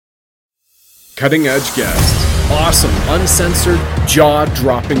cutting edge guests, awesome, uncensored,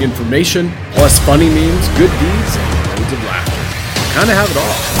 jaw-dropping information, plus funny memes, good deeds, and loads of laughter. Kind of have it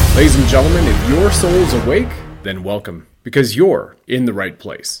all. Ladies and gentlemen, if your soul's awake, then welcome, because you're in the right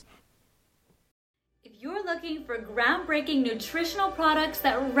place. If you're looking for groundbreaking nutritional products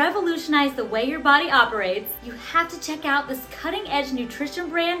that revolutionize the way your body operates, you have to check out this cutting-edge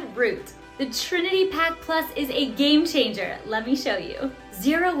nutrition brand, Root. The Trinity Pack Plus is a game changer. Let me show you.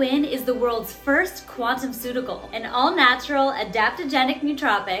 Zero In is the world's first quantum-ceutical, an all-natural, adaptogenic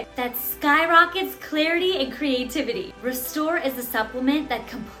nootropic that skyrockets clarity and creativity. Restore is a supplement that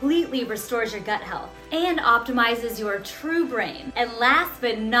completely restores your gut health and optimizes your true brain. And last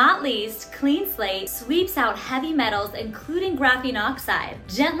but not least, Clean Slate sweeps out heavy metals, including graphene oxide,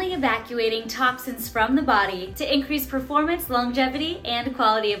 gently evacuating toxins from the body to increase performance, longevity, and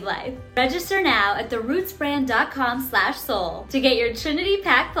quality of life. Register now at therootsbrand.com/soul to get your Trinity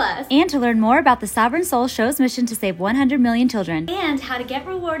Pack Plus and to learn more about the Sovereign Soul Show's mission to save 100 million children and how to get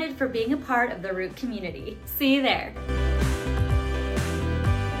rewarded for being a part of the Root community. See you there.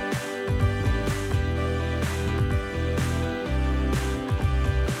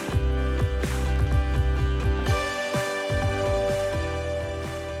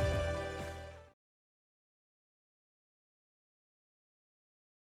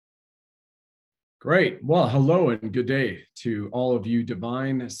 Great. Well, hello and good day to all of you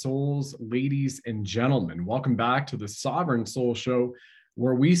divine souls, ladies and gentlemen. Welcome back to the Sovereign Soul Show,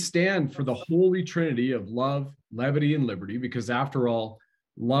 where we stand for the holy trinity of love, levity, and liberty, because after all,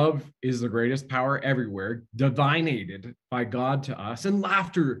 love is the greatest power everywhere, divinated by God to us, and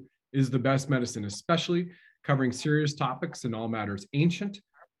laughter is the best medicine, especially covering serious topics in all matters ancient,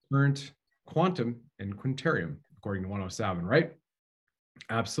 current, quantum, and quintarium, according to 107, right?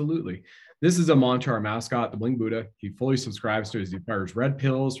 Absolutely. This is a mantra, our mascot, the Bling Buddha. He fully subscribes to as he fires red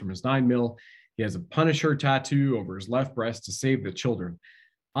pills from his 9mm. He has a Punisher tattoo over his left breast to save the children.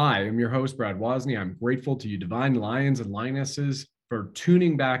 I am your host, Brad Wozni. I'm grateful to you divine lions and lionesses for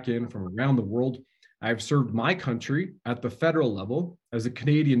tuning back in from around the world. I have served my country at the federal level as a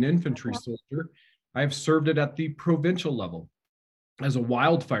Canadian infantry soldier. I have served it at the provincial level as a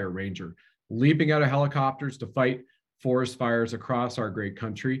wildfire ranger, leaping out of helicopters to fight forest fires across our great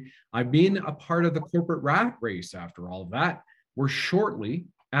country. I've been a part of the corporate rat race after all of that, where shortly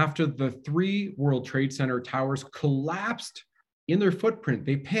after the 3 World Trade Center towers collapsed in their footprint,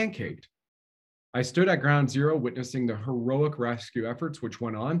 they pancaked. I stood at ground zero witnessing the heroic rescue efforts which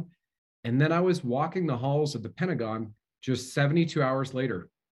went on, and then I was walking the halls of the Pentagon just 72 hours later,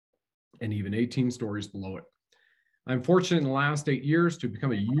 and even 18 stories below it. I'm fortunate in the last 8 years to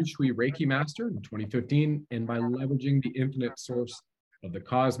become a Yu Shui Reiki master in 2015, and by leveraging the infinite source of the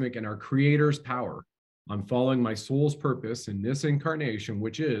cosmic and our creator's power, I'm following my soul's purpose in this incarnation,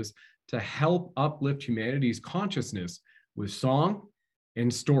 which is to help uplift humanity's consciousness with song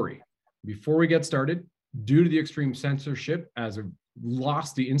and story. Before we get started, due to the extreme censorship, as I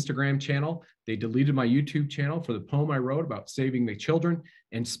lost the Instagram channel, they deleted my YouTube channel for the poem I wrote about saving the children,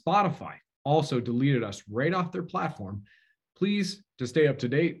 and Spotify also deleted us right off their platform. Please, to stay up to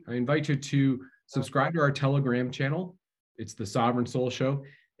date, I invite you to subscribe to our Telegram channel. It's the Sovereign Soul Show.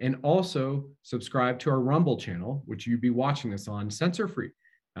 And also subscribe to our Rumble channel, which you'd be watching this on censor-free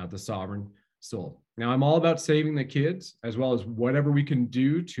at the Sovereign Soul. Now, I'm all about saving the kids, as well as whatever we can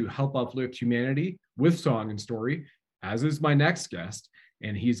do to help uplift humanity with song and story, as is my next guest.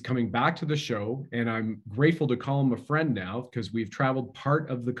 And he's coming back to the show, and I'm grateful to call him a friend now because we've traveled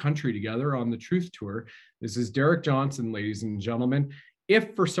part of the country together on the Truth Tour. This is Derek Johnson, ladies and gentlemen.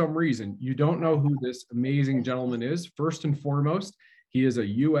 If for some reason you don't know who this amazing gentleman is, first and foremost, he is a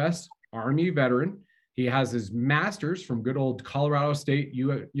U.S. Army veteran. He has his master's from good old Colorado State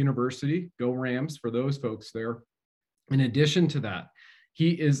University. Go Rams for those folks there. In addition to that,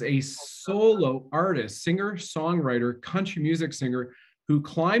 he is a solo artist, singer, songwriter, country music singer, who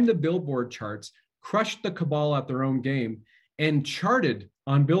climbed the Billboard charts, crushed the Cabal at their own game, and charted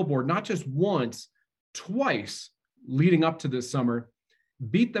on Billboard not just once, twice leading up to this summer,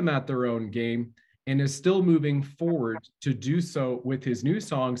 beat them at their own game, and is still moving forward to do so with his new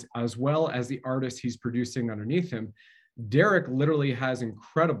songs, as well as the artists he's producing underneath him. Derek literally has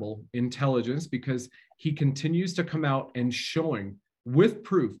incredible intelligence because he continues to come out and showing with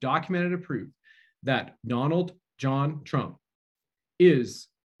proof, documented proof, that Donald John Trump is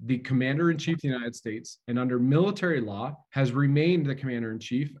the commander-in-chief of the United States, and under military law has remained the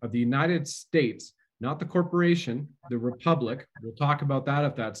commander-in-chief of the United States, not the corporation, the republic. We'll talk about that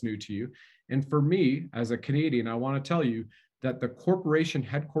if that's new to you. And for me, as a Canadian, I want to tell you that the corporation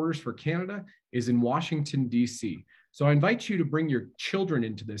headquarters for Canada is in Washington, D.C. So I invite you to bring your children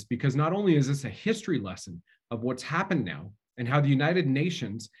into this, because not only is this a history lesson of what's happened now and how the United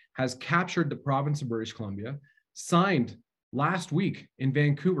Nations has captured the province of British Columbia, signed last week in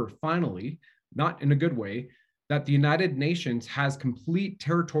Vancouver, finally, not in a good way, that the United Nations has complete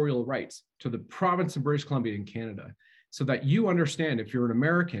territorial rights to the province of British Columbia in Canada, so that you understand, if you're an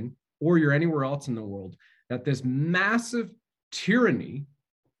American or you're anywhere else in the world, that this massive tyranny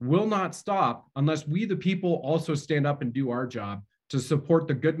will not stop unless we, the people, also stand up and do our job to support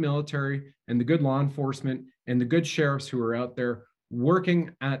the good military and the good law enforcement and the good sheriffs who are out there working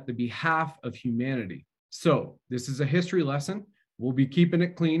at the behalf of humanity. So this is a history lesson. We'll be keeping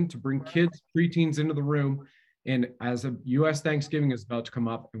it clean to bring kids, preteens into the room. And as a U.S. Thanksgiving is about to come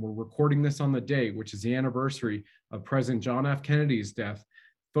up, and we're recording this on the day, which is the anniversary of President John F. Kennedy's death,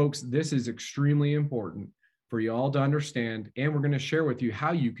 folks, this is extremely important for you all to understand. And we're going to share with you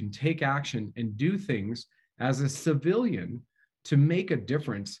how you can take action and do things as a civilian to make a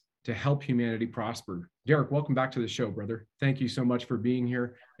difference to help humanity prosper. Derek, welcome back to the show, brother. Thank you so much for being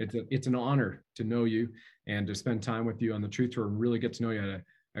here. It's an honor to know you and to spend time with you on the Truth Tour and really get to know you at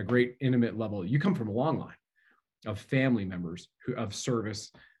a great intimate level. You come from a long line of family members of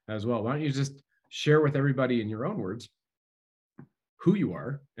service as well. Why don't you just share with everybody in your own words who you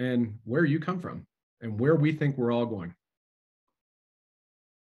are and where you come from and where we think we're all going?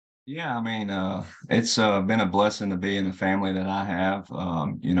 Yeah, I mean, it's been a blessing to be in the family that I have.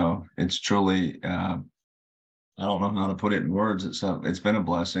 It's truly, I don't know how to put it in words. It's been a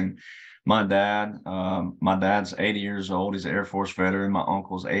blessing. My dad's 80 years old. He's an Air Force veteran. My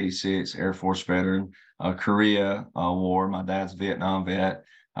uncle's 86, Air Force veteran. Korea War. My dad's Vietnam vet.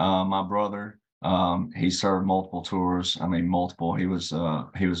 My brother, he served multiple tours. I mean, multiple. He was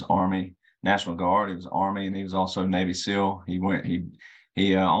Army, National Guard. He was Army, and he was also Navy SEAL.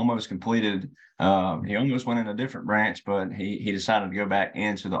 He almost completed. He almost went in a different branch, but he decided to go back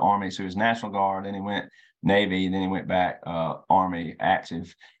into the Army. So he was National Guard, then he went Navy, and then he went back Army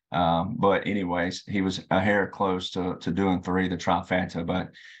active. But anyways, he was a hair close to doing three, the trifecta.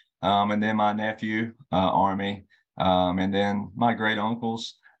 But and then my nephew, Army, and then my great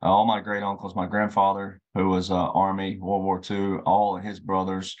uncles, all my great uncles, my grandfather, who was Army, World War II, all of his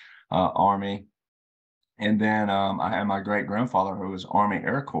brothers, Army. And then I had my great grandfather, who was Army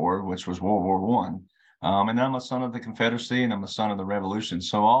Air Corps, which was World War One. And I'm a son of the Confederacy, and I'm a son of the Revolution.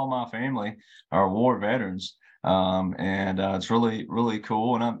 So all my family are war veterans. And it's really, really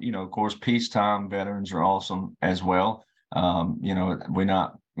cool. And of course, peacetime veterans are awesome as well. We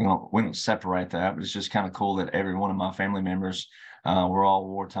don't separate that, but it's just kind of cool that every one of my family members, we're all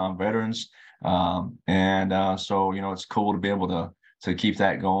wartime veterans. So it's cool to be able to keep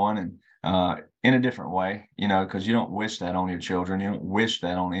that going and in a different way, because you don't wish that on your children. You don't wish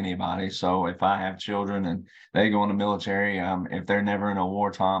that on anybody. So if I have children and they go in the military, if they're never in a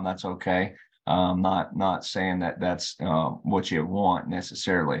wartime, that's okay. Not saying that that's what you want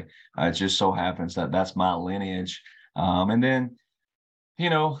necessarily. It just so happens that that's my lineage. And then,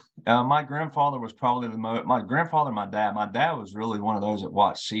 my grandfather was probably my grandfather and my dad. My dad was really one of those that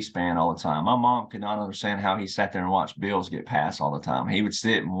watched C-SPAN all the time. My mom could not understand how he sat there and watched bills get passed all the time. He would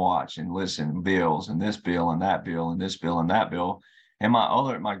sit and watch and listen to bills and this bill and that bill and this bill and that bill. And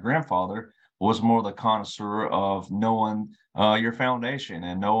my grandfather was more the connoisseur of knowing your foundation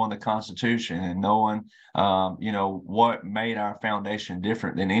and knowing the Constitution and knowing, what made our foundation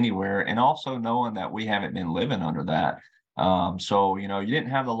different than anywhere, and also knowing that we haven't been living under that. You didn't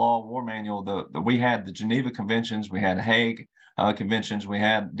have the Law of War Manual. We had the Geneva Conventions, we had Hague Conventions, we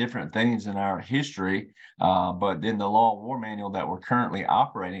had different things in our history, but then the Law of War Manual that we're currently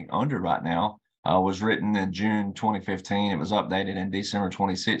operating under right now was written in June 2015. It was updated in December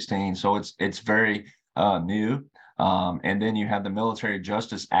 2016. So it's very new. And then you have the Military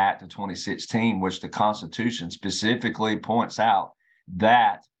Justice Act of 2016, which the Constitution specifically points out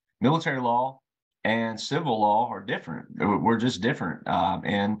that military law and civil law are different. We're just different.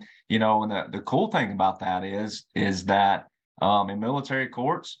 And the cool thing about that is that in military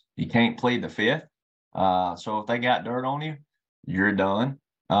courts, you can't plead the fifth. So if they got dirt on you, you're done.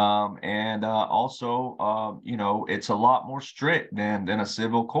 It's a lot more strict than a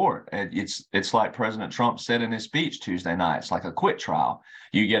civil court. It's like President Trump said in his speech Tuesday night. It's like a quick trial.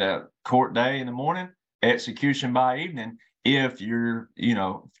 You get a court day in the morning, execution by evening. If you're,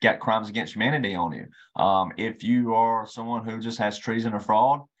 got crimes against humanity on you. If you are someone who just has treason or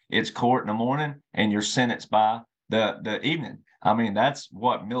fraud, it's court in the morning and you're sentenced by the evening. I mean, that's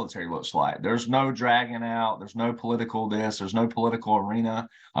what military looks like. There's no dragging out. There's no political this. There's no political arena.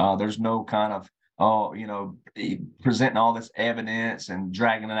 There's no kind of presenting all this evidence and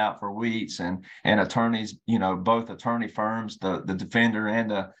dragging it out for weeks, and attorneys, both attorney firms, the defender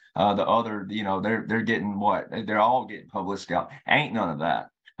and the other, they're getting what? They're all getting publicity out. Ain't none of that.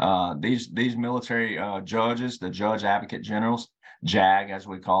 These military judges, the judge advocate generals, JAG as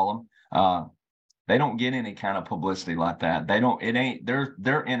we call them, they don't get any kind of publicity like that.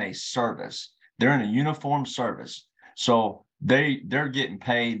 They're in a service. They're in a uniformed service. So they're getting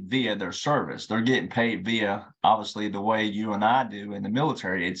paid via their service. They're getting paid via, obviously, the way you and I do in the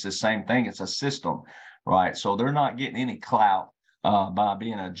military. It's the same thing. It's a system, right? So they're not getting any clout by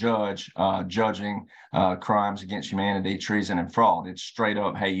being a judge, judging crimes against humanity, treason, and fraud. It's straight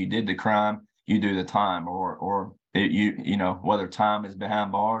up, hey, you did the crime, you do the time, or whether time is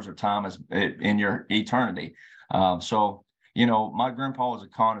behind bars or time is in your eternity. So my grandpa was a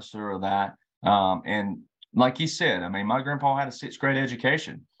connoisseur of that, and like he said, I mean, my grandpa had a 6th grade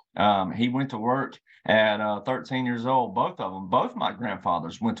education. He went to work at 13 years old. Both my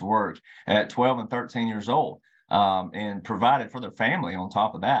grandfathers went to work at 12 and 13 years old, and provided for their family on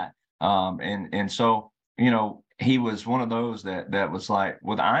top of that. And so, he was one of those that was like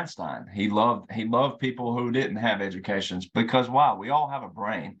with Einstein. He loved people who didn't have educations, because why? We all have a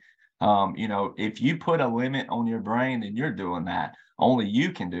brain. If you put a limit on your brain, then you're doing that. Only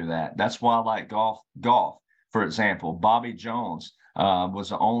you can do that. That's why I like golf. For example, Bobby Jones was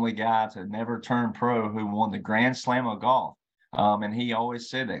the only guy to never turn pro who won the Grand Slam of golf. And he always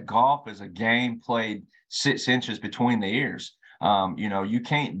said that golf is a game played 6 inches between the ears. You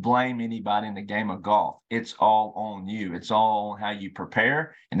can't blame anybody in the game of golf. It's all on you. It's all on how you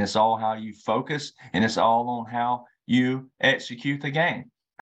prepare, and it's all how you focus, and it's all on how you execute the game.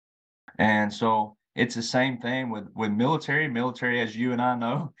 And so it's the same thing with military, as you and I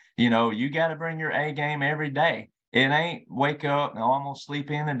know, you got to bring your A game every day. It ain't wake up, no, I'm going to sleep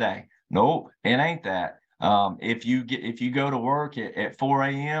in today. Nope, it ain't that. If you go to work at 4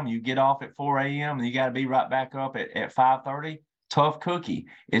 a.m., you get off at 4 a.m. and you got to be right back up at 5:30, tough cookie.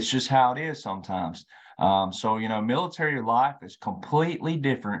 It's just how it is sometimes. So, military life is completely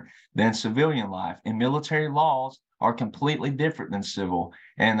different than civilian life, and military laws are completely different than civil.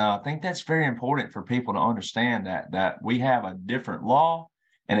 And I think that's very important for people to understand that we have a different law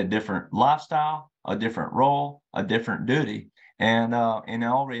and a different lifestyle, a different role, a different duty. And in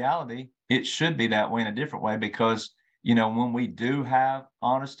all reality, it should be that way in a different way, because, when we do have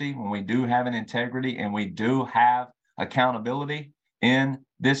honesty, when we do have an integrity, and we do have accountability in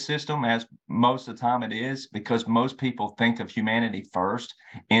this system, as most of the time it is, because most people think of humanity first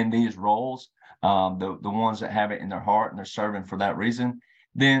in these roles, the ones that have it in their heart and they're serving for that reason,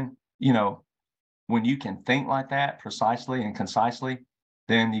 then, when you can think like that precisely and concisely,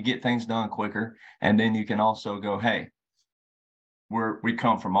 then you get things done quicker. And then you can also go, hey, we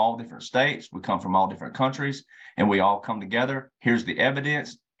come from all different states, we come from all different countries, and we all come together. Here's the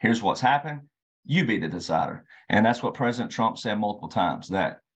evidence. Here's what's happened. You be the decider. And that's what President Trump said multiple times,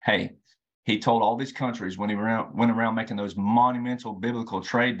 that, hey, he told all these countries when he went around making those monumental biblical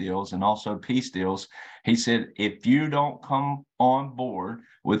trade deals and also peace deals, he said, if you don't come on board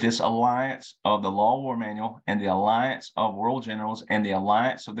with this alliance of the Law War Manual and the alliance of world generals and the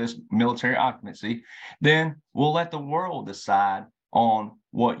alliance of this military occupancy, then we'll let the world decide on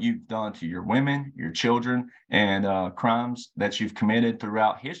what you've done to your women, your children, and crimes that you've committed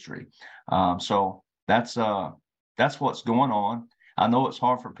throughout history. So that's what's going on. I know it's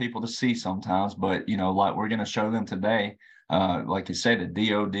hard for people to see sometimes, but, like we're going to show them today, like you said, the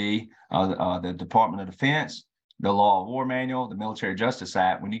DOD, the Department of Defense, the Law of War Manual, the Military Justice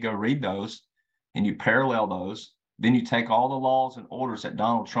Act. When you go read those and you parallel those, then you take all the laws and orders that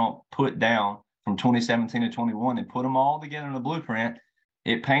Donald Trump put down from 2017 to 21 and put them all together in a blueprint.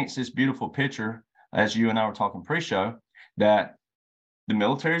 It paints this beautiful picture, as you and I were talking pre-show, that the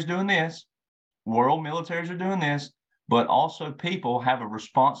military is doing this, world militaries are doing this, but also people have a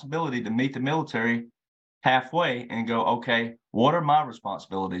responsibility to meet the military halfway and go, okay, what are my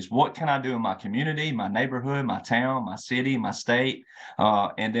responsibilities? What can I do in my community, my neighborhood, my town, my city, my state,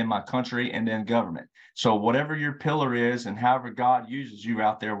 and then my country, and then government? So whatever your pillar is, and however God uses you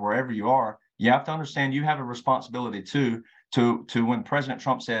out there, wherever you are, you have to understand you have a responsibility to when President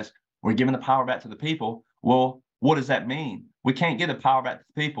Trump says we're giving the power back to the people. Well, what does that mean? We can't give the power back to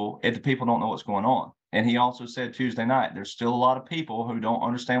the people if the people don't know what's going on. And he also said Tuesday night, there's still a lot of people who don't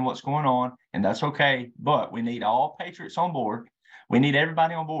understand what's going on, and that's okay. But we need all patriots on board. We need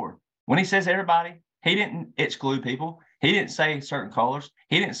everybody on board. When he says everybody, he didn't exclude people. He didn't say certain colors.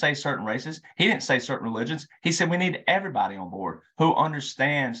 He didn't say certain races. He didn't say certain religions. He said we need everybody on board who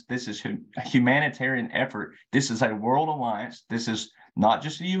understands this is a humanitarian effort. This is a world alliance. This is not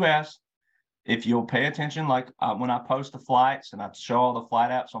just the U.S., if you'll pay attention, like when I post the flights and I show all the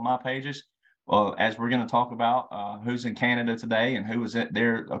flight apps on my pages, as we're going to talk about who's in Canada today and who was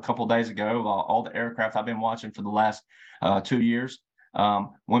there a couple of days ago, all the aircraft I've been watching for the last 2 years.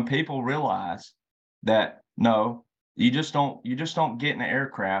 When people realize that, no, you just don't get in an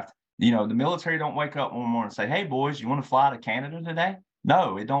aircraft. You know, the military don't wake up one morning and say, hey, boys, you want to fly to Canada today?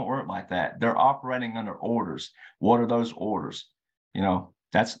 No, it don't work like that. They're operating under orders. What are those orders? You know,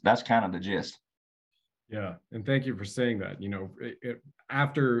 that's kind of the gist. Yeah. And thank you for saying that. You know,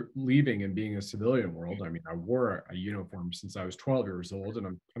 after leaving and being a civilian world, I mean, I wore a uniform since I was 12 years old, and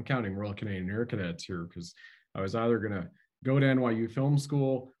I'm counting Royal Canadian Air Cadets here because I was either going to go to NYU film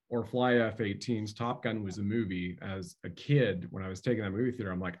school or fly F-18s. Top Gun was a movie. As a kid, when I was taking that movie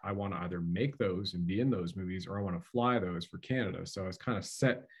theater, I'm like, I want to either make those and be in those movies, or I want to fly those for Canada. So I was kind of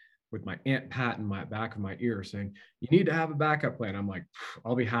set with my Aunt Pat in my back of my ear saying, you need to have a backup plan. I'm like,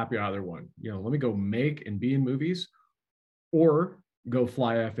 I'll be happy either one. You know, let me go make and be in movies or go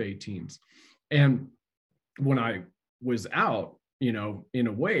fly F-18s. And when I was out, you know, in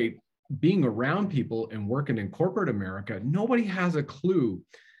a way, being around people and working in corporate America, nobody has a clue.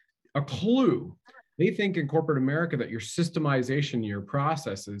 They think in corporate America that your systemization, your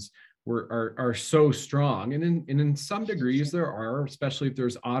processes are so strong. And in some degrees there are, especially if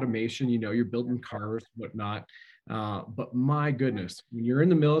there's automation, you know, you're building cars, whatnot. But my goodness, when you're in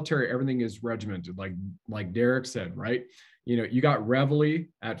the military, everything is regimented, like Derek said, right? You know, you got reveille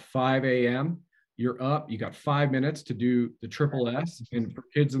at 5 a.m. You're up, you got 5 minutes to do the triple S. And for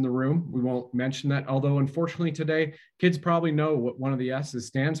kids in the room, we won't mention that. Although unfortunately today, kids probably know what one of the S's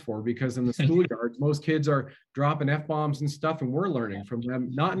stands for, because in the schoolyards, most kids are dropping F-bombs and stuff, and we're learning from them,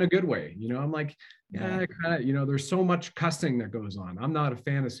 not in a good way. You know, I'm like, yeah, kind of, you know, there's so much cussing that goes on. I'm not a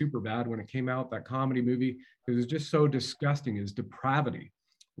fan of Superbad when it came out, that comedy movie, because it's just so disgusting. It's depravity,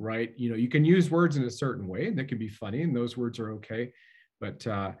 right? You know, you can use words in a certain way and they can be funny, and those words are okay. But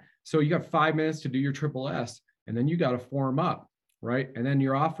so you got 5 minutes to do your triple S, and then you got to form up, right? And then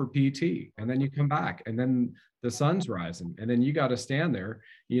you're off for PT, and then you come back, and then the sun's rising, and then you got to stand there,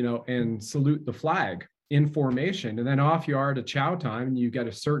 you know, and salute the flag in formation. And then off you are to chow time, and you get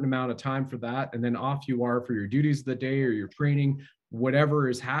a certain amount of time for that. And then off you are for your duties of the day or your training, whatever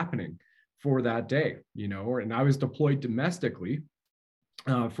is happening for that day, you know. And I was deployed domestically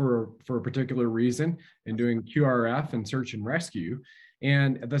for a particular reason, and doing QRF and search and rescue.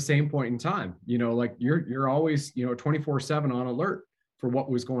 And at the same point in time, you know, like you're always, you know, 24/7 on alert for what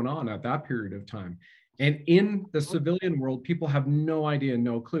was going on at that period of time. And in the civilian world, people have no idea,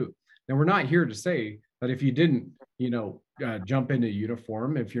 no clue. Now, we're not here to say that if you didn't, you know, jump into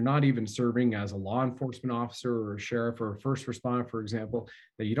uniform, if you're not even serving as a law enforcement officer or a sheriff or a first responder, for example,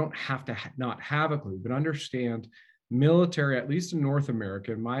 that you don't have to not have a clue, but understand military, at least in North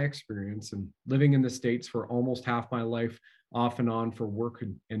America, in my experience, and living in the States for almost half my life, off and on for work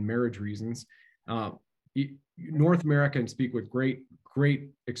and marriage reasons. North America, and speak with great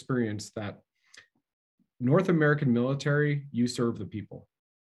experience, that North American military, you serve the people.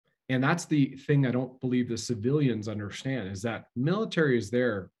 And that's the thing I don't believe the civilians understand, is that military is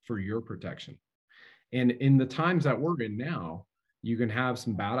there for your protection. And in the times that we're in now, you can have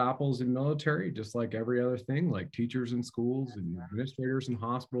some bad apples in military, just like every other thing, like teachers in schools and administrators in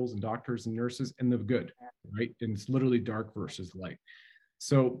hospitals and doctors and nurses, and the good, right? And it's literally dark versus light.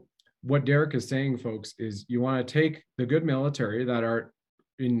 So what Derek is saying, folks, is you want to take the good military that are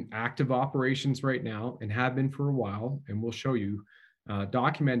in active operations right now and have been for a while, and we'll show you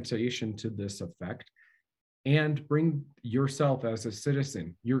documentation to this effect, and bring yourself as a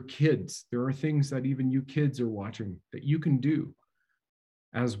citizen, your kids. There are things that even you kids are watching that you can do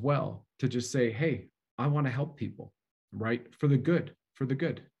as well, to just say, hey, I want to help people, right? For the good,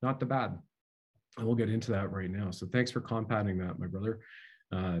 not the bad. And we'll get into that right now. So thanks for compounding that, my brother.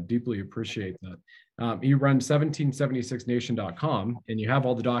 Deeply appreciate that. You run 1776nation.com, and you have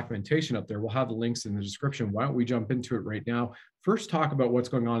all the documentation up there. We'll have the links in the description. Why don't we jump into it right now? First, talk about what's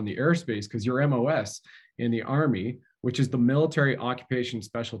going on in the airspace, because your MOS in the Army, which is the military occupation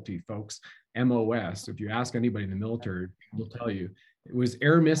specialty, folks, MOS, if you ask anybody in the military, they'll tell you, it was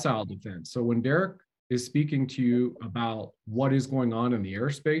air missile defense. So when Derek is speaking to you about what is going on in the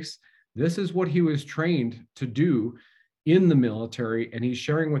airspace, this is what he was trained to do in the military, and he's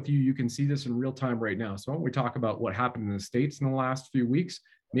sharing with you. You can see this in real time right now. So why don't we talk about what happened in the States in the last few weeks?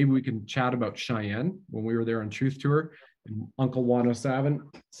 Maybe we can chat about Cheyenne when we were there on Truth Tour. And Uncle Juan 07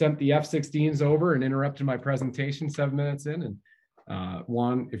 sent the F-16s over and interrupted my presentation 7 minutes in. And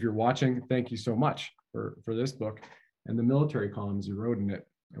Juan, if you're watching, thank you so much for this book and the military columns you wrote in it.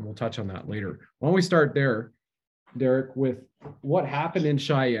 And we'll touch on that later. Why don't we start there? Derek, with what happened in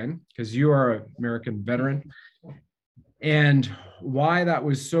Cheyenne, because you are an American veteran, and why that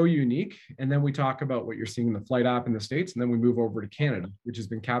was so unique. And then we talk about what you're seeing in the flight app in the States. And then we move over to Canada, which has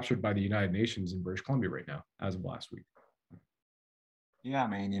been captured by the United Nations in British Columbia right now, as of last week. Yeah, I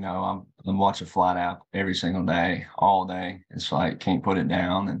mean, I'm watching flight app every single day, all day. It's like can't put it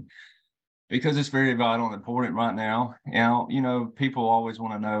down, and because it's very vital and important right now. People always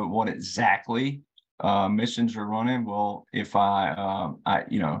want to know what exactly missions are running. Well, if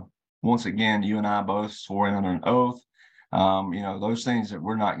once again, you and I both swore in under an oath. Those things that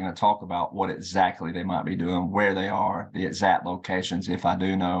we're not going to talk about what exactly they might be doing, where they are, the exact locations. If I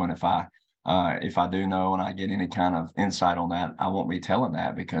do know, and if I do know and I get any kind of insight on that, I won't be telling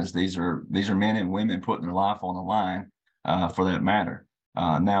that, because these are men and women putting their life on the line for that matter.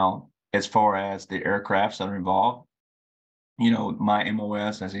 Now, as far as the aircrafts that are involved, my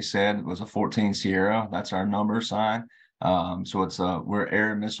MOS, as he said, was a 14 Sierra. That's our number sign. So we're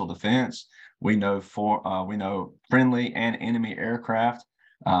air and missile defense. We know friendly and enemy aircraft.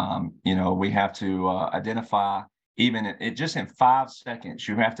 We have to identify, even just in 5 seconds,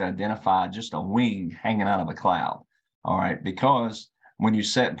 you have to identify just a wing hanging out of a cloud. All right, because when you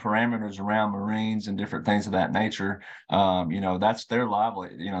set parameters around Marines and different things of that nature, that's their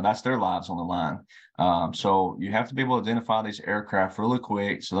that's their lives on the line. So you have to be able to identify these aircraft really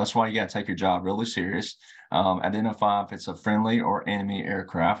quick. So that's why you got to take your job really serious. Identify if it's a friendly or enemy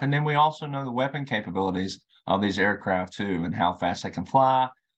aircraft. And then we also know the weapon capabilities of these aircraft too, and how fast they can fly,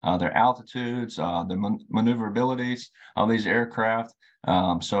 their altitudes, the maneuverabilities of these aircraft.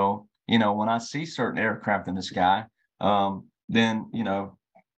 So when I see certain aircraft in the sky, then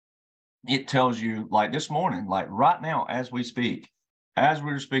it tells you, like this morning, like right now as we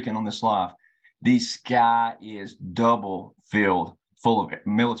were speaking on this live, the sky is double filled full of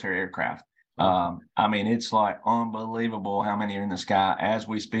military aircraft. It's like unbelievable how many are in the sky as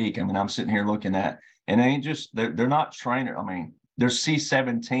we speak. I'm sitting here looking at, and they ain't just, they're not trainer. There's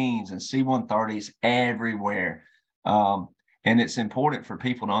C-17s and C-130s everywhere. And it's important for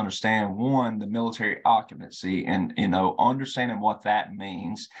people to understand, one, the military occupancy, and, understanding what that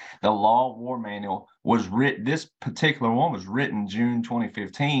means. The Law of War Manual was written, this particular one was written June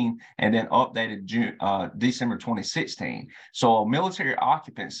 2015 and then updated December 2016. So military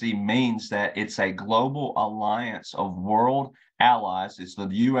occupancy means that it's a global alliance of world allies. It's the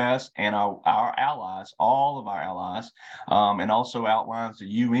U.S. and our allies, all of our allies, and also outlines the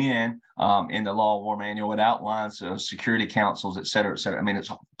UN in the Law of War Manual. It outlines security councils, et cetera, et cetera.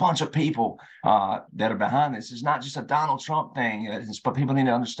 It's a bunch of people that are behind this. It's not just a Donald Trump thing, but people need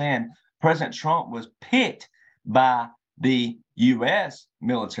to understand President Trump was picked by the U.S.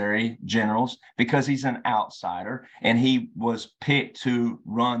 military generals because he's an outsider, and he was picked to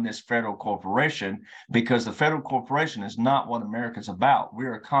run this federal corporation because the federal corporation is not what America's about.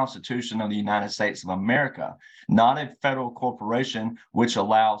 We're a constitution of the United States of America, not a federal corporation which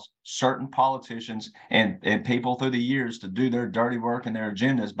allows certain politicians and people through the years to do their dirty work and their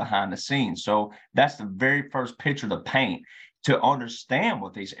agendas behind the scenes. So that's the very first picture to paint. To understand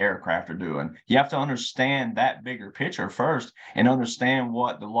what these aircraft are doing, you have to understand that bigger picture first and understand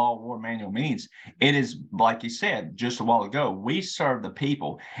what the Law of War Manual means. It is, like you said just a while ago, we serve the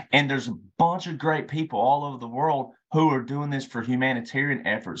people, and there's a bunch of great people all over the world who are doing this for humanitarian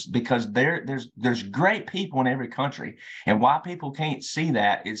efforts, because there's great people in every country. And why people can't see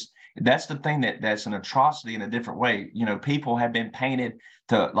that is, that's the thing that's an atrocity in a different way. People have been painted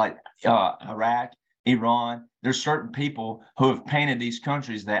to, like Iraq, Iran. There's certain people who have painted these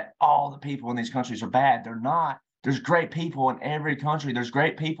countries that all the people in these countries are bad. They're not. There's great people in every country. There's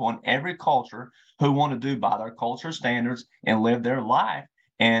great people in every culture who want to do by their culture standards and live their life.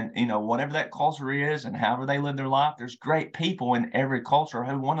 And, whatever that culture is and however they live their life, there's great people in every culture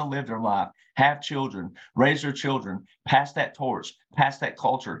who want to live their life, have children, raise their children, pass that torch, pass that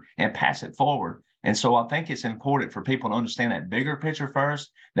culture, and pass it forward. And so I think it's important for people to understand that bigger picture first,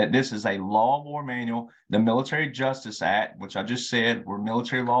 that this is a Law of War Manual, the Military Justice Act, which I just said were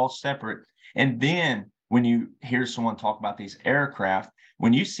military laws separate. And then when you hear someone talk about these aircraft,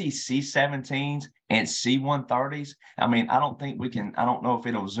 when you see C-17s and C-130s, I don't know if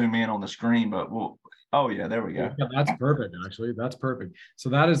it'll zoom in on the screen, but oh yeah, there we go. Yeah, that's perfect, actually. That's perfect. So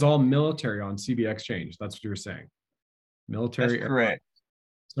that is all military on CB Exchange. That's what you're saying. Military. That's correct.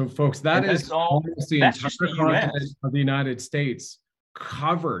 So, folks, that's almost the entire continent of the United States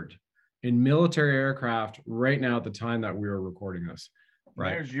covered in military aircraft right now at the time that we are recording this.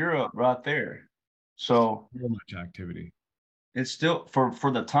 Right. There's Europe right there. So much activity. It's still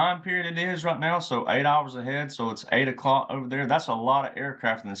for the time period it is right now. So 8 hours ahead. So it's 8 o'clock over there. That's a lot of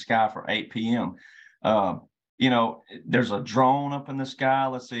aircraft in the sky for 8 p.m. there's a drone up in the sky.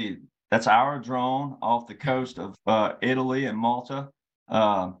 Let's see, that's our drone off the coast of Italy and Malta.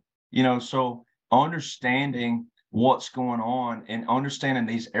 So understanding what's going on and understanding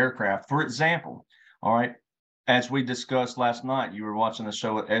these aircraft, for example, all right, as we discussed last night, you were watching the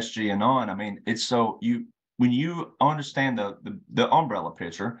show with SG and on. I mean, it's so when you understand the umbrella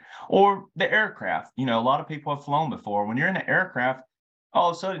picture or the aircraft, a lot of people have flown before. When you're in the aircraft,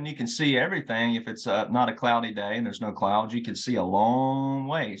 all of a sudden you can see everything. If it's not a cloudy day and there's no clouds, you can see a long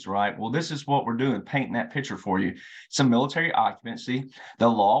ways, right? Well, this is what we're doing, painting that picture for you. Some military occupancy, the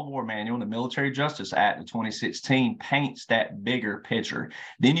Law of War Manual, the Military Justice Act of 2016 paints that bigger picture.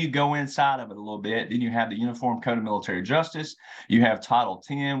 Then you go inside of it a little bit. Then you have the Uniform Code of Military Justice. You have Title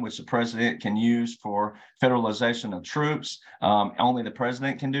 10, which the president can use for federalization of troops. Only the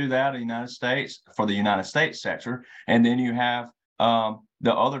president can do that in the United States for the United States sector. And then you have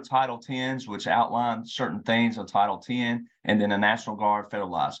the other Title 10s, which outline certain things of Title 10, and then the National Guard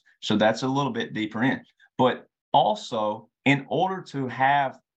federalized. So that's a little bit deeper in. But also, in order to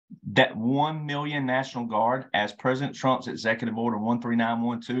have that 1 million National Guard, as President Trump's Executive Order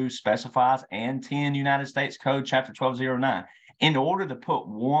 13912 specifies, and 10 United States Code, Chapter 1209, in order to put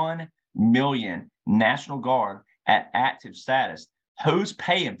 1 million National Guard at active status, who's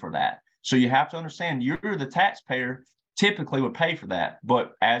paying for that? So you have to understand, you're the taxpayer typically would pay for that.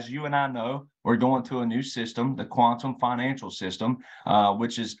 But as you and I know, we're going to a new system, the quantum financial system,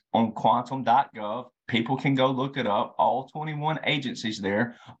 which is on quantum.gov. People can go look it up. All 21 agencies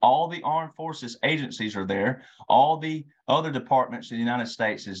there, all the armed forces agencies are there. All the other departments of the United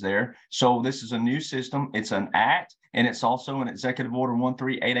States is there. So this is a new system. It's an act, and it's also an Executive Order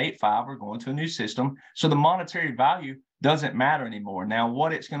 13885. We're going to a new system. So the monetary value doesn't matter anymore. Now,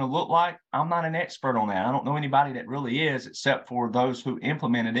 what it's going to look like, I'm not an expert on that. I don't know anybody that really is, except for those who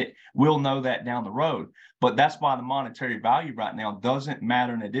implemented it. We'll know that down the road. But that's why the monetary value right now doesn't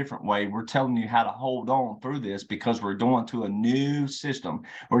matter in a different way. We're telling you how to hold on through this because we're going to a new system.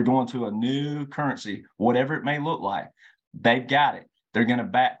 We're going to a new currency, whatever it may look like. They've got it. They're going to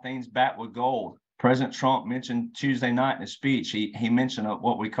back things back with gold. President Trump mentioned Tuesday night in his speech, he mentioned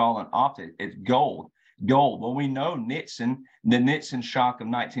what we call an optic. It's gold. Well, we know the Nixon shock of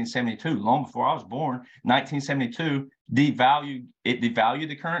 1972, long before I was born, 1972 devalued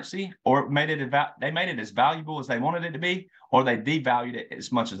the currency, or they made it as valuable as they wanted it to be, or they devalued it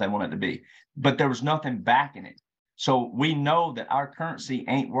as much as they wanted it to be. But there was nothing backing it. So we know that our currency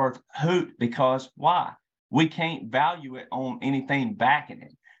ain't worth hoot because why? We can't value it on anything backing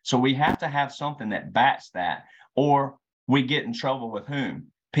it. So we have to have something that backs that, or we get in trouble with whom?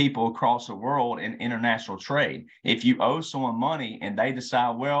 People across the world in international trade. If you owe someone money and they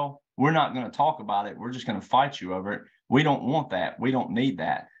decide, well, we're not going to talk about it, we're just going to fight you over it. We don't want that. We don't need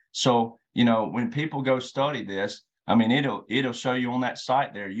that. So, when people go study this, I mean, it'll show you on that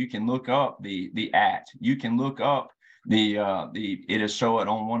site there. You can look up the act. You can look up it'll show it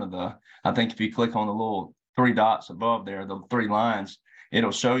on one of the, I think if you click on the little 3 dots above there, the 3 lines,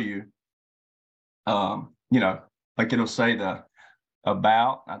 it'll show you, like it'll say the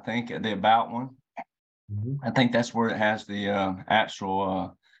about, I think the about one. Mm-hmm. I think that's where it has the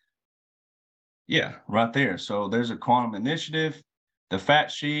actual, right there. So there's a quantum initiative, the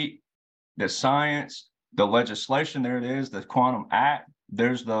fact sheet, the science, the legislation. There it is, the quantum act.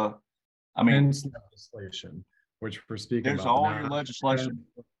 There's legislation, which we're speaking there's about. There's all your legislation.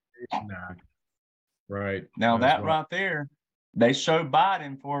 Act. Right. Now that right there, they show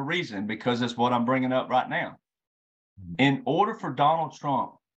Biden for a reason, because it's what I'm bringing up right now. In order for Donald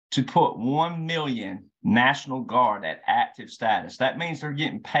Trump to put 1 million National Guard at active status, that means they're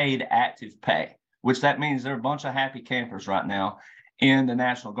getting paid active pay, which that means they're a bunch of happy campers right now in the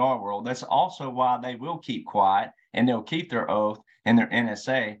National Guard world. That's also why they will keep quiet and they'll keep their oath and their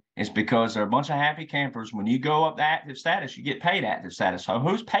NSA, is because they're a bunch of happy campers. When you go up to active status, you get paid active status. So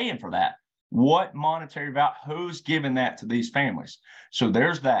who's paying for that? What monetary value? Who's giving that to these families? So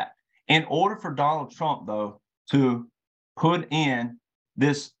there's that. In order for Donald Trump, though, to put in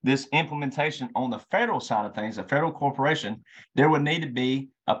this implementation on the federal side of things, a federal corporation, there would need to be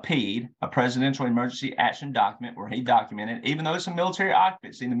a PED, a Presidential Emergency Action Document, where he documented, even though it's a military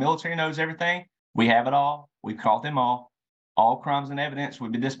occupancy, the military knows everything. We have it all. We've caught them all. All crimes and evidence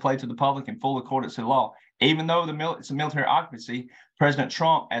would be displayed to the public in full accordance to the law. Even though it's a military occupancy, President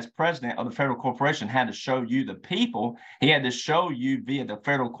Trump, as president of the federal corporation, had to show you the people. He had to show you via the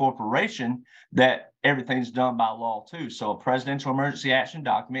federal corporation that everything's done by law too. So a Presidential Emergency Action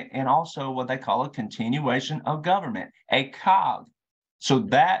Document, and also what they call a continuation of government, a COG. So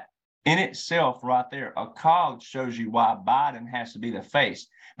that in itself right there, a cog shows you why Biden has to be the face,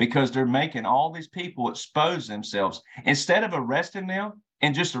 because they're making all these people expose themselves. Instead of arresting them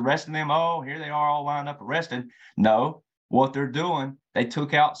and just arresting them, oh, here they are all lined up arrested. No, what they're doing, they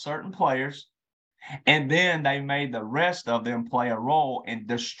took out certain players, and then they made the rest of them play a role and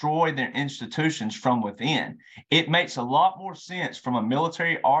destroy their institutions from within. It makes a lot more sense from a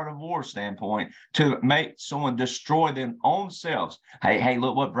military art of war standpoint to make someone destroy their own selves. Hey,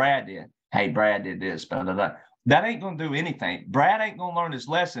 look what Brad did. Hey, Brad did this. Blah, blah, blah. That ain't going to do anything. Brad ain't going to learn his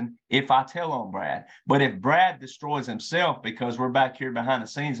lesson if I tell on Brad. But if Brad destroys himself because we're back here behind the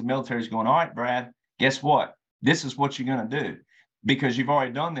scenes, the military's going, all right, Brad, guess what? This is what you're going to do. Because you've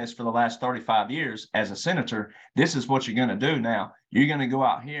already done this for the last 35 years as a senator. This is what you're going to do now. You're going to go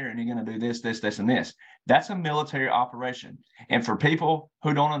out here and you're going to do this, this, this, and this. That's a military operation. And for people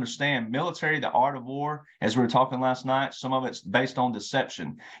who don't understand military, the art of war, as we were talking last night, some of it's based on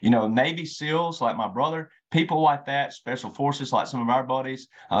deception. You know, Navy SEALs like my brother, people like that, special forces like some of our buddies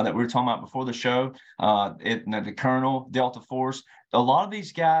that we were talking about before the show, the Colonel, Delta Force, a lot of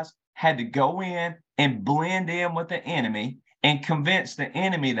these guys had to go in and blend in with the enemy and convince the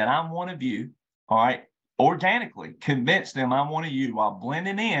enemy that I'm one of you, all right, organically convince them I'm one of you while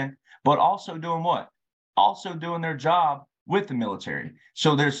blending in, but also doing what? Also doing their job with the military.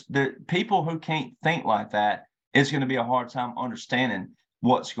 So there's people who can't think like that, it's going to be a hard time understanding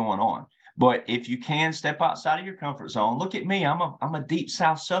what's going on. But if you can step outside of your comfort zone, look at me, I'm a deep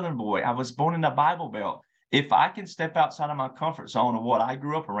South Southern boy. I was born in the Bible Belt. If I can step outside of my comfort zone of what I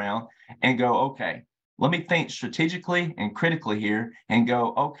grew up around and go, okay, let me think strategically and critically here and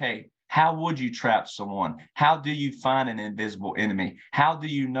go, okay, how would you trap someone? How do you find an invisible enemy? How do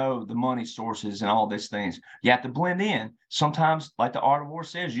you know the money sources and all these things? You have to blend in. Sometimes, like the art of war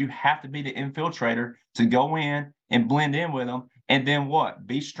says, you have to be the infiltrator to go in and blend in with them. And then what?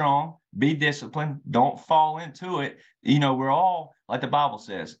 Be strong, be disciplined, don't fall into it. You know, we're all, like the Bible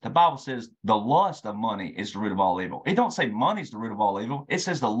says the lust of money is the root of all evil. It don't say money is the root of all evil. It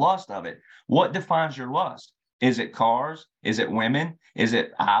says the lust of it. What defines your lust? Is it cars? Is it women? Is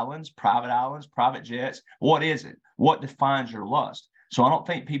it islands, private jets? What is it? What defines your lust? So I don't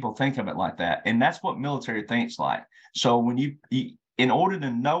think people think of it like that. And that's what military thinks like. So when you in order to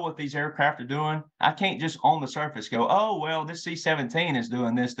know what these aircraft are doing, I can't just on the surface go, oh, well, this C-17 is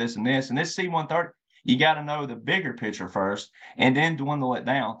doing this, this, and this, and this C-130. You got to know the bigger picture first and then dwindle it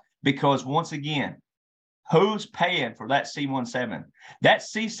down. Because once again, who's paying for that C-17? That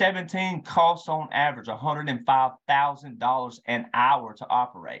C-17 costs on average $105,000 an hour to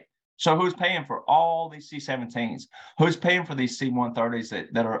operate. So who's paying for all these C-17s? Who's paying for these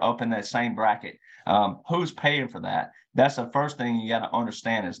C-130s that are up in that same bracket? Who's paying for that? That's the first thing you got to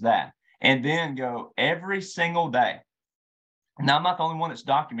understand is that. And then go every single day. Now, I'm not the only one that's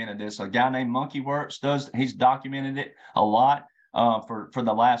documented this. A guy named Monkey Works he's documented it a lot for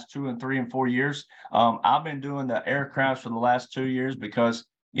the last 2 and 3 and 4 years. I've been doing the aircrafts for the last 2 years because,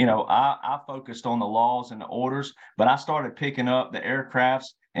 you know, I focused on the laws and the orders, but I started picking up the aircrafts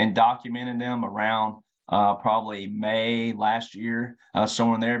and documenting them around probably May last year,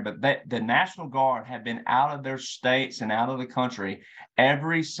 somewhere in there. But the National Guard have been out of their states and out of the country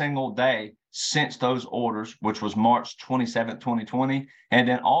every single day since those orders, which was March 27th, 2020. And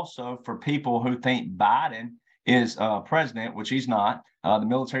then also for people who think Biden is president, which he's not, the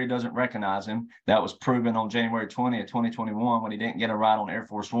military doesn't recognize him. That was proven on January 20th, 2021, when he didn't get a ride on Air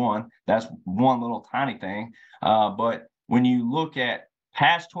Force One. That's one little tiny thing. But when you look at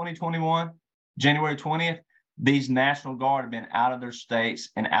past 2021, January 20th, these National Guard have been out of their states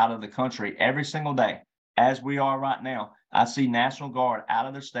and out of the country every single day. As we are right now, I see National Guard out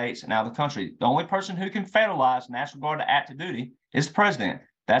of their states and out of the country. The only person who can federalize National Guard to active duty is the president.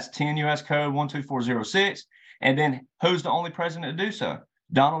 That's 10 U.S. Code 12406. And then who's the only president to do so?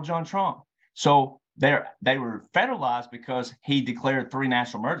 Donald John Trump. So they were federalized because he declared 3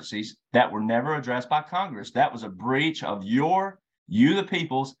 national emergencies that were never addressed by Congress. That was a breach of you the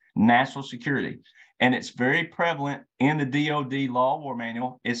people's national security. And it's very prevalent in the DOD Law War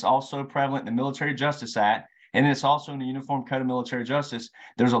Manual. It's also prevalent in the Military Justice Act. And it's also in the Uniform Code of Military Justice.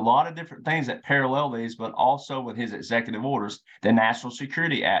 There's a lot of different things that parallel these, but also with his executive orders, the National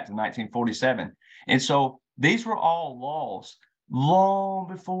Security Act of 1947. And so these were all laws long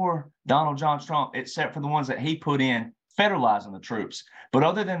before Donald John Trump, except for the ones that he put in federalizing the troops. But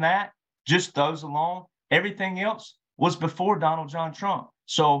other than that, just those alone, everything else was before Donald John Trump.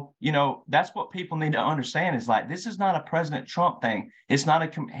 So, you know, that's what people need to understand is like, this is not a President Trump thing. It's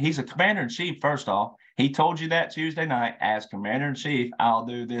not he's a commander in chief, first off. He told you that Tuesday night as commander in chief, I'll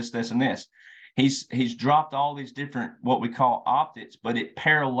do this, this, and this. He's dropped all these different, what we call optics, but it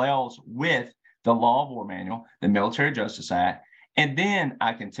parallels with the Law of War Manual, the Military Justice Act. And then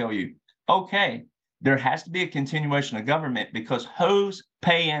I can tell you, okay, there has to be a continuation of government, because who's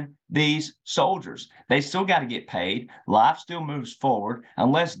paying these soldiers? They still got to get paid. Life still moves forward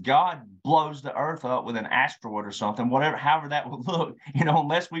unless God blows the earth up with an asteroid or something, whatever, however that would look,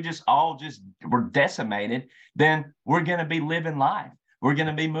 unless we just all just were decimated, then we're going to be living life. We're going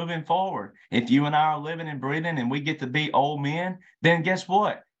to be moving forward. If you and I are living and breathing and we get to be old men, then guess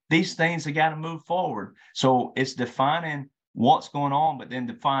what? These things have got to move forward. So it's defining what's going on, but then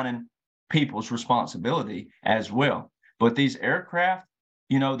defining people's responsibility as well. But these aircraft,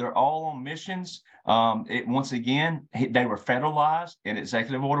 they're all on missions. Once again, they were federalized in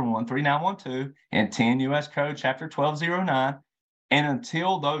Executive Order 13912 and 10 U.S. Code Chapter 1209. And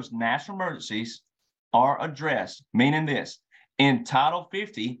until those national emergencies are addressed, meaning this, in Title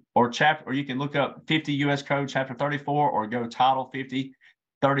 50 or you can look up 50 U.S. Code Chapter 34 or go Title 50,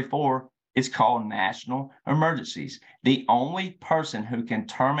 34, it's called national emergencies. The only person who can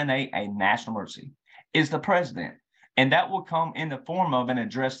terminate a national emergency is the president. And that will come in the form of an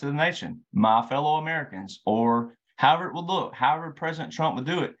address to the nation, my fellow Americans, or however it would look, however President Trump would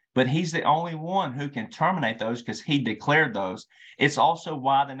do it. But he's the only one who can terminate those because he declared those. It's also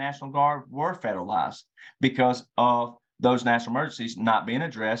why the National Guard were federalized, because of those national emergencies not being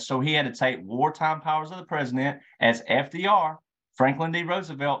addressed. So he had to take wartime powers of the president, as FDR, Franklin D.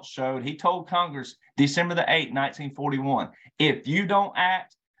 Roosevelt, showed. He told Congress December the 8th, 1941, if you don't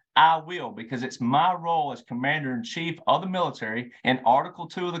act, I will, because it's my role as commander-in-chief of the military. In Article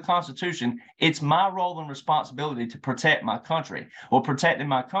 2 of the Constitution, it's my role and responsibility to protect my country. Well, protecting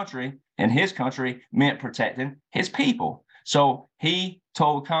my country and his country meant protecting his people. So he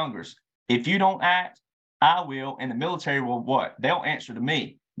told Congress, if you don't act, I will, and the military will what? They'll answer to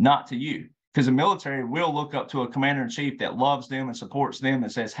me, not to you. Because the military will look up to a commander-in-chief that loves them and supports them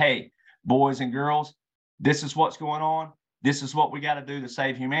and says, hey, boys and girls, this is what's going on. This is what we got to do to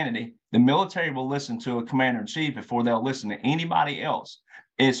save humanity. The military will listen to a commander-in-chief before they'll listen to anybody else,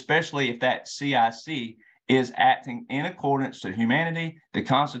 especially if that CIC is acting in accordance to humanity, the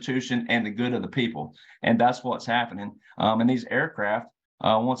Constitution, and the good of the people. And that's what's happening. And these aircraft,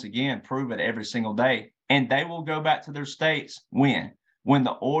 once again, prove it every single day. And they will go back to their states when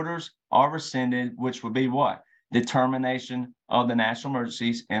the orders are rescinded, which would be what? The termination of the national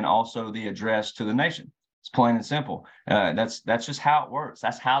emergencies and also the address to the nation. It's plain and simple. That's just how it works.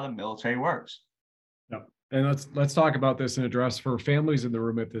 That's how the military works. Yeah. And let's talk about this and address for families in the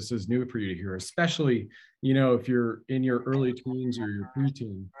room if this is new for you to hear, especially, if you're in your early teens or your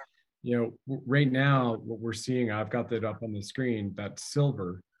preteen. Right now, what we're seeing, I've got that up on the screen, that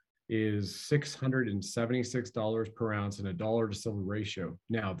silver is $676 per ounce and $1 to silver ratio.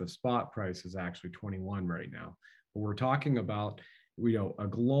 Now, the spot price is actually 21 right now. But we're talking about, a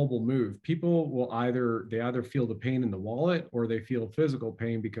global move. People will either feel the pain in the wallet or they feel physical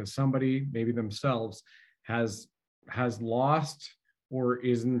pain because somebody, maybe themselves, has lost or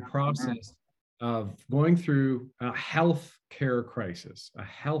is in the process of going through a health crisis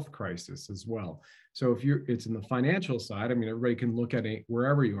as well. So it's in the financial side. I mean, everybody can look at it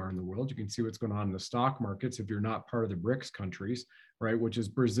wherever you are in the world. You can see what's going on in the stock markets if you're not part of the BRICS countries, right? Which is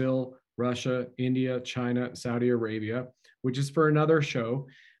Brazil, Russia, India, China, Saudi Arabia, which is for another show.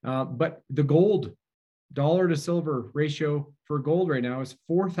 But the gold dollar to silver ratio for gold right now is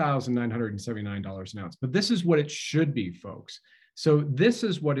 $4,979 an ounce. But this is what it should be, folks. So this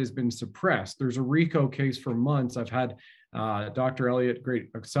is what has been suppressed. There's a RICO case for months. I've had Dr. Elliott, great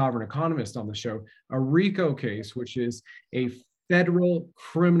sovereign economist, on the show. A RICO case, which is a federal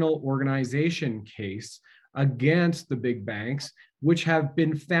criminal organization case against the big banks, which have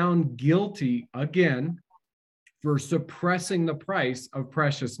been found guilty again for suppressing the price of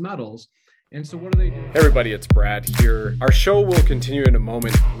precious metals. And so what do they do? Hey everybody, it's Brad here. Our show will continue in a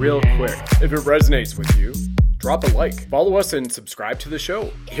moment real quick. If it resonates with you, drop a like, follow us, and subscribe to the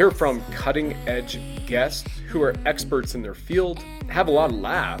show. Hear from cutting edge guests who are experts in their field, have a lot of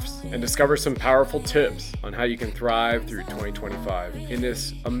laughs, and discover some powerful tips on how you can thrive through 2025 in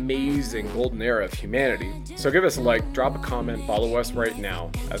this amazing golden era of humanity. So give us a like, drop a comment, follow us right now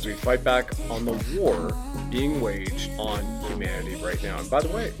as we fight back on the war being waged on humanity right now. And by the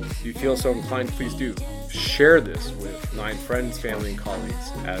way, if you feel so inclined, please do share this with 9 friends, family, and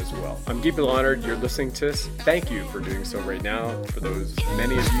colleagues as well. I'm deeply honored you're listening to this. Thank you for doing so right now. For those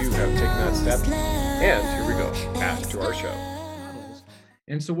many of you who have taken that step. And here we go, back to our show.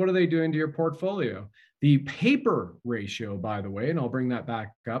 And so what are they doing to your portfolio? The paper ratio, by the way, and I'll bring that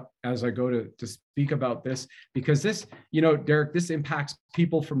back up as I go to speak about this, because this, Derek, this impacts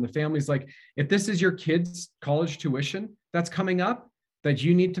people from the families. Like if this is your kid's college tuition that's coming up that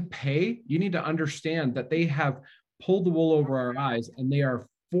you need to pay, you need to understand that they have pulled the wool over our eyes and they are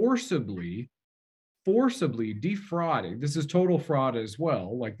forcibly defrauding. This is total fraud as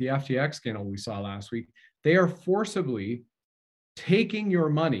well, like the FTX scandal we saw last week. They are forcibly taking your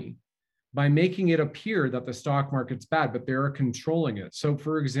money by making it appear that the stock market's bad, but they're controlling it. So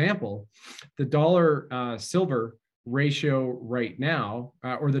for example, the dollar silver ratio right now,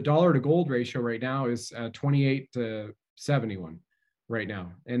 or the dollar to gold ratio right now is 28 to 71 right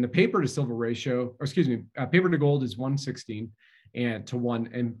now. And the paper to silver ratio, paper to gold is 116 and to 1,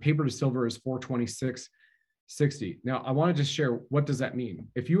 and paper to silver is 426.60. Now, I want to just share, what does that mean?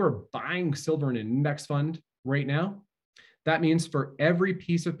 If you are buying silver in an index fund right now, that means for every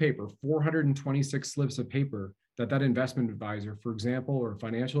piece of paper, 426 slips of paper that investment advisor, for example, or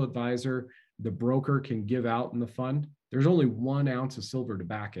financial advisor, the broker can give out in the fund, there's only 1 ounce of silver to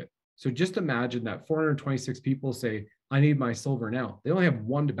back it. So just imagine that 426 people say, I need my silver now. They only have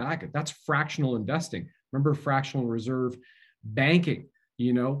 1 to back it. That's fractional investing. Remember fractional reserve banking,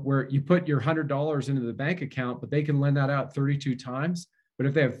 where you put your $100 into the bank account, but they can lend that out 32 times. But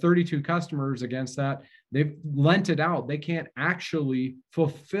if they have 32 customers against that, they've lent it out. They can't actually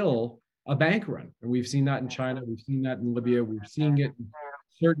fulfill a bank run. And we've seen that in China. We've seen that in Libya. We're seeing it in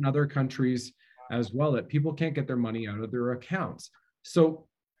certain other countries as well, that people can't get their money out of their accounts. So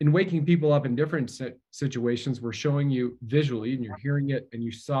in waking people up in different situations, we're showing you visually, and you're hearing it, and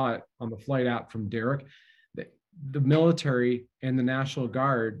you saw it on the flight app from Derek, the military and the National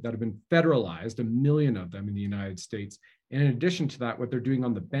Guard that have been federalized, 1 million of them in the United States. And in addition to that, what they're doing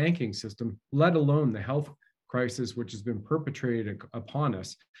on the banking system, let alone the health crisis, which has been perpetrated upon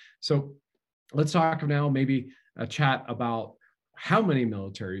us. So let's talk now, maybe a chat about how many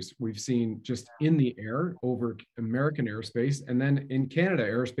militaries we've seen just in the air over American airspace, and then in Canada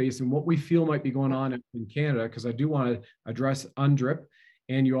airspace, and what we feel might be going on in Canada, because I do want to address UNDRIP.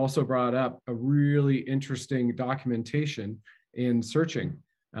 And you also brought up a really interesting documentation in searching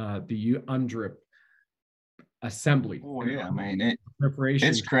the UNDRIP assembly. Oh yeah, I mean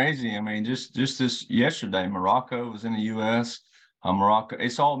it's crazy. I mean, just this yesterday, Morocco was in the U.S. Morocco,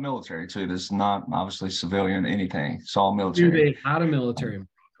 it's all military too. This is not obviously civilian anything. It's all military. They had a military in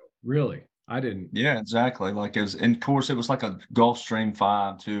Morocco. Really? I didn't. Yeah, exactly. Like it was, and of course, it was like a Gulfstream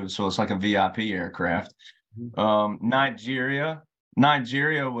 5 too, so it's like a VIP aircraft. Mm-hmm.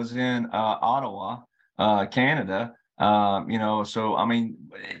 Nigeria was in Ottawa, Canada. So I mean,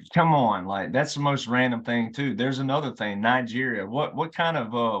 come on, like that's the most random thing too. There's another thing, Nigeria. What kind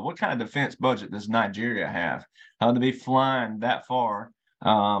of defense budget does Nigeria have? To be flying that far,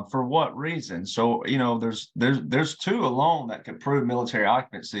 for what reason? So there's 2 alone that could prove military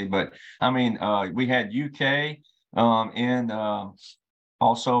occupancy. But I mean, we had UK, and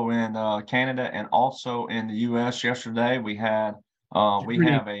also in Canada, and also in the US yesterday. We have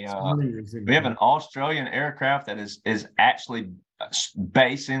an Australian aircraft that is actually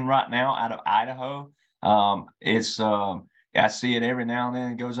basing right now out of Idaho. I see it every now and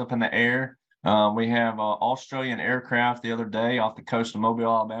then. It goes up in the air. We have Australian aircraft the other day off the coast of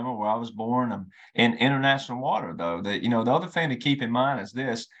Mobile, Alabama, where I was born, in international water. Though the other thing to keep in mind is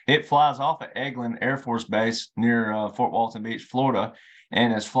this: it flies off at Eglin Air Force Base near Fort Walton Beach, Florida,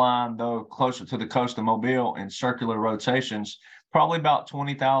 and is flying though closer to the coast of Mobile in circular rotations. Probably about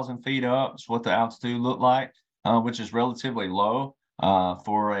 20,000 feet up is what the altitude looked like, which is relatively low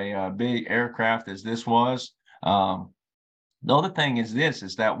for a big aircraft as this was. The other thing is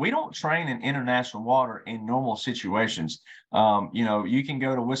that we don't train in international water in normal situations. You can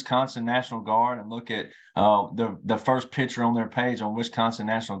go to Wisconsin National Guard and look at the first picture on their page on Wisconsin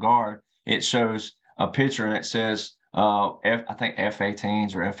National Guard. It shows a picture and it says, I think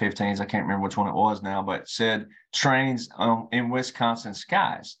F-18s or F-15s, I can't remember which one it was now, but said trains in Wisconsin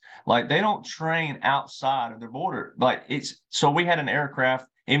skies. Like they don't train outside of their border. So we had an aircraft,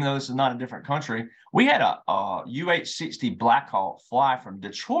 even though this is not a different country, we had a UH-60 Black Hawk fly from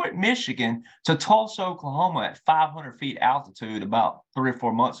Detroit, Michigan to Tulsa, Oklahoma at 500 feet altitude about 3 or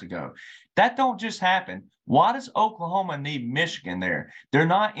 4 months ago. That don't just happen. Why does Oklahoma need Michigan there?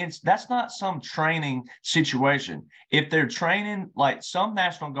 That's not some training situation. If they're training, like some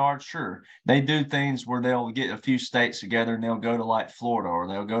National Guard, sure, they do things where they'll get a few states together and they'll go to like Florida or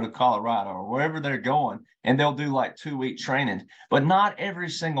they'll go to Colorado or wherever they're going, and they'll do like 2-week training, but not every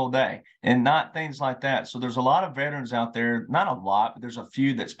single day and not things like that. So there's a lot of veterans out there, not a lot, but there's a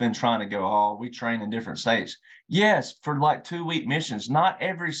few that's been trying to go, we train in different states. Yes, for like 2-week missions, not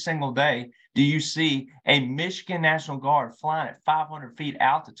every single day. do you see a Michigan National Guard flying at 500 feet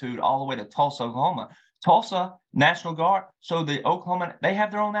altitude all the way to Tulsa, Oklahoma. Tulsa National Guard. So the Oklahoma, they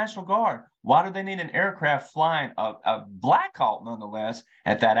have their own National Guard. Why do they need an aircraft flying a Black Hawk nonetheless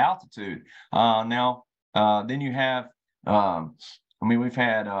at that altitude? Then you have, we've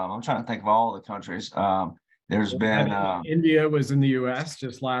had, I'm trying to think of all the countries. There's been India was in the U.S.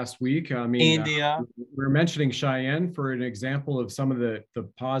 just last week. India. We were mentioning Cheyenne for an example of some of the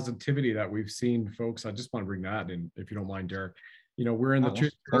positivity that we've seen, folks. I just want to bring that in, if you don't mind, Derek. We're in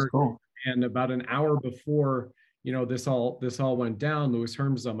the that's cool. And about an hour before, this all went down, Lewis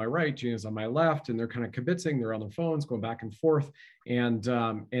Herms is on my right, Gina's on my left, and they're kind of kibitzing. They're on their phones, going back and forth. And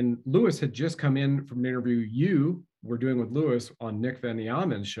Lewis had just come in from an interview we're doing with Lewis on Nick Van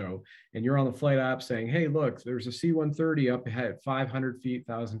Nieman's show, and you're on the flight app saying, hey, look, there's a C-130 up ahead, 500 feet,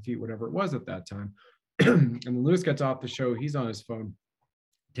 1,000 feet, whatever it was at that time. And then Lewis gets off the show. He's on his phone,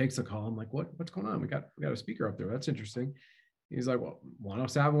 takes a call. I'm like, what's going on? We got a speaker up there. That's interesting. He's like, well,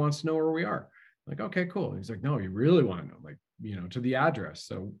 107 wants to know where we are. I'm like, okay, cool. He's like, no, you really want to know, like, to the address.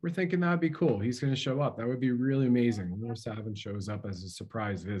 So we're thinking that'd be cool. He's going to show up. That would be really amazing. 107 shows up as a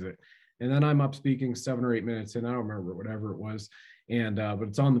surprise visit. And then I'm up speaking 7 or 8 minutes in, I don't remember, whatever it was. And, but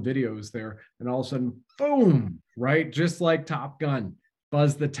it's on the videos there. And all of a sudden, boom, right? Just like Top Gun,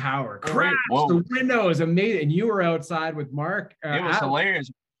 buzz the tower, crash the windows, amazing. And you were outside with Mark. It was hilarious.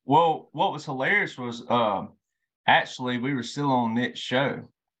 Well, what was hilarious was actually we were still on Nick's show.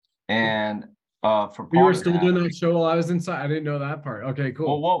 And we were still doing that show while I was inside. I didn't know that part. Okay, cool.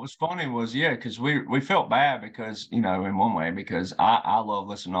 Well, what was funny was, because we felt bad because, in one way, because I love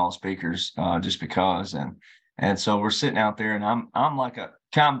listening to all speakers just because. And so we're sitting out there, and I'm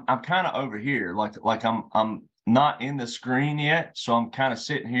kind of over here, like I'm not in the screen yet. So I'm kind of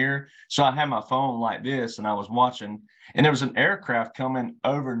sitting here. So I had my phone like this, and I was watching, and there was an aircraft coming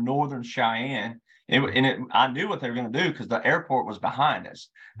over northern Cheyenne. I knew what they were going to do because the airport was behind us.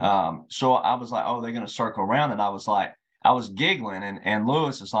 So I was like, oh, they're going to circle around. And I was giggling. And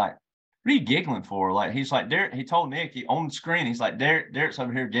Lewis is like, what are you giggling for? Like, he's like, Derek, he told Nick, on the screen, he's like, Derek's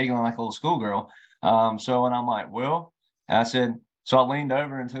over here giggling like a little schoolgirl. And I'm like, well, I said, so I leaned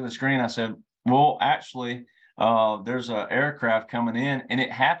over into the screen. I said, well, actually, there's an aircraft coming in, and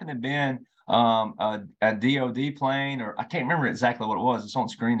it happened to be a DOD plane, or I can't remember exactly what it was. It's on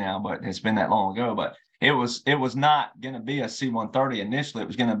screen now, but it's been that long ago. But it was not going to be a C-130 initially. It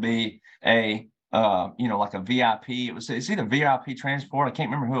was going to be a like a VIP. It's either VIP transport. I can't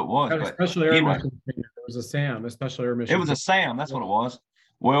remember who it was. But special air mission. It was a SAM, a special air mission. It was a SAM. That's what it was.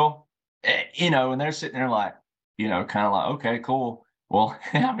 Well, and they're sitting there like, kind of like, okay, cool. Well,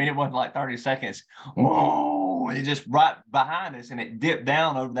 it wasn't like 30 seconds. Whoa, it just right behind us, and it dipped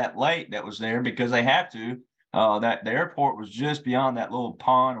down over that lake that was there because they had to. That the airport was just beyond that little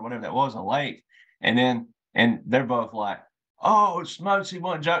pond or whatever that was, a lake. And they're both like, oh, smokes, he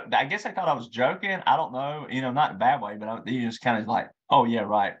wasn't joking. I guess they thought I was joking. I don't know, not in a bad way, but they just kind of like, oh, yeah,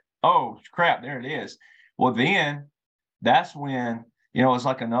 right. Oh, crap, there it is. Well, then that's when, it's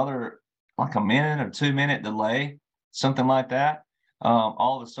like a minute or 2 minute delay, something like that.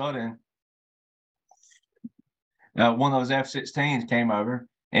 All of a sudden, one of those F-16s came over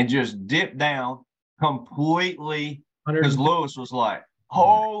and just dipped down completely because Lewis was like,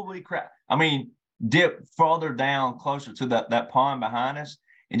 holy crap. Dipped farther down closer to that pond behind us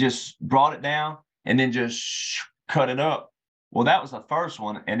and just brought it down and then just cut it up. Well, that was the first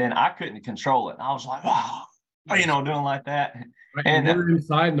one. And then I couldn't control it. I was like, wow, doing like that. Right, and we're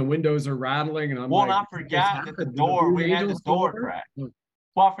inside and the windows are rattling. And I forgot that the door, we had the door cracked.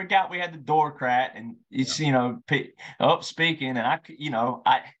 Well, I forgot we had the door cracked, and it's, up speaking, and I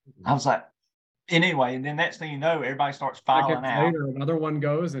was like, anyway, and then next thing you know, everybody starts filing out. Later, another one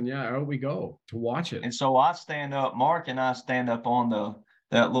goes, and out we go to watch it. And so Mark and I stand up on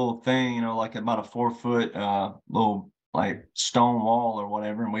that little thing, like about a 4-foot little like stone wall or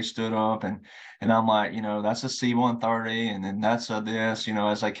whatever, and we stood up, and I'm like, that's a C-130, and then that's this,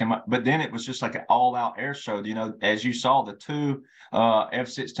 as I came up. But then it was just like an all-out air show, as you saw the two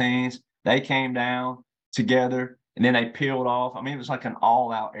F-16s, they came down together, and then they peeled off. It was like an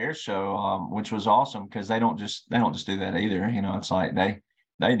all-out air show, which was awesome because they don't just do that either. It's like they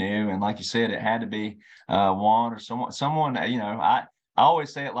knew, and like you said, it had to be Juan or someone. I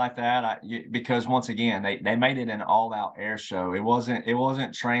always say it like that because once again, they made it an all-out air show. It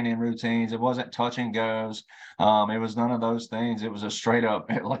wasn't training routines. It wasn't touch and goes. It was none of those things. It was a straight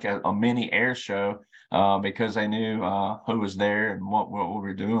up like a mini air show because they knew who was there and what we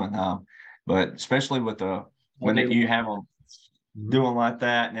were doing. But especially with you have them doing like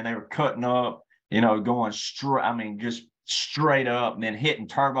that, and then they were cutting up, going straight. Just straight up and then hitting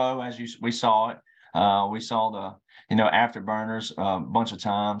turbo as we saw it. We saw the, afterburners a bunch of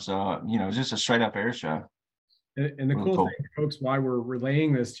times. Just a straight up air show. And the cool thing, folks, why we're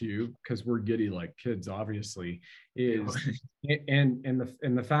relaying this to you, because we're giddy like kids, obviously, is and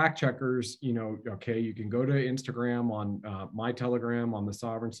the fact checkers, okay, you can go to Instagram on my Telegram on the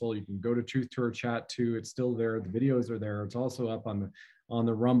Sovereign Soul. You can go to Truth Tour Chat too. It's still there. The videos are there. It's also up on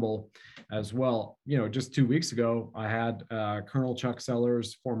the Rumble as well. Just 2 weeks ago, I had Colonel Chuck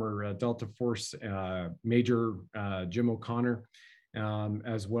Sellers, former Delta Force Major Jim O'Connor,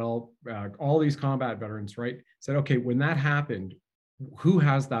 as well, all these combat veterans, right, said, okay, when that happened, who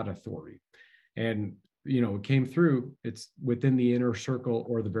has that authority? And it came through, it's within the inner circle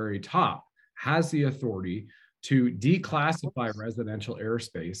or the very top has the authority to declassify residential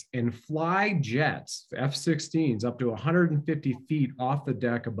airspace and fly jets, F-16s, up to 150 feet off the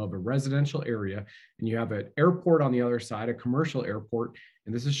deck above a residential area. And you have an airport on the other side, a commercial airport.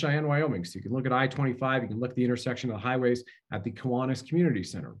 And this is Cheyenne, Wyoming. So you can look at I-25, you can look at the intersection of the highways at the Kiwanis Community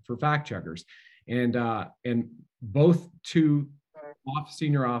Center for fact checkers. And both two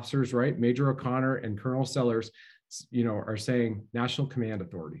senior officers, right, Major O'Connor and Colonel Sellers, are saying National Command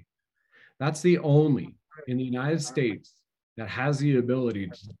Authority. That's the only in the United States that has the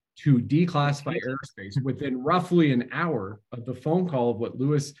ability to declassify airspace within roughly an hour of the phone call of what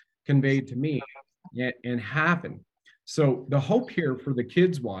Lewis conveyed to me and happened. So the hope here for the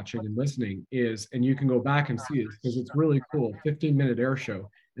kids watching and listening is, and you can go back and see this because it's really cool, 15-minute air show.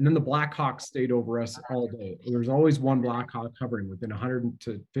 And then the Black Hawks stayed over us all day. There's always one Black Hawk hovering within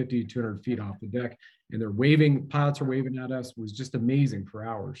 150, 200 feet off the deck. And they're waving, pilots are waving at us. It was just amazing for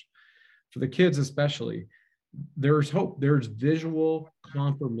hours. For the kids especially, there's hope. There's visual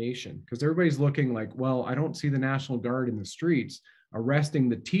confirmation because everybody's looking like, well, I don't see the National Guard in the streets arresting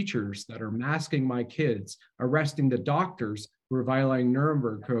the teachers that are masking my kids, arresting the doctors who are violating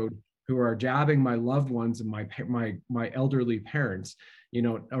Nuremberg Code, who are jabbing my loved ones and my elderly parents,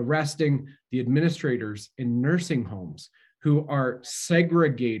 arresting the administrators in nursing homes who are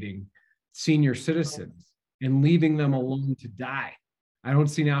segregating senior citizens and leaving them alone to die. I don't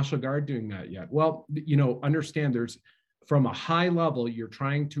see National Guard doing that yet. Well, understand there's, from a high level, you're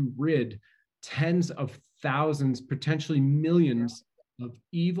trying to rid tens of thousands, potentially millions of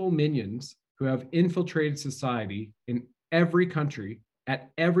evil minions who have infiltrated society in every country at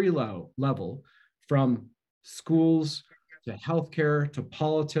every level, from schools to healthcare, to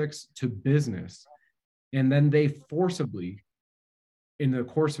politics, to business. And then they forcibly, in the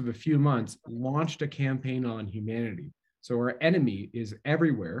course of a few months, launched a campaign on humanity. So our enemy is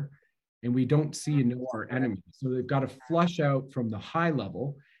everywhere, and we don't see and know our enemy. So they've got to flush out from the high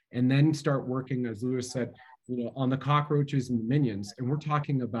level and then start working, as Lewis said, on the cockroaches and the minions. And we're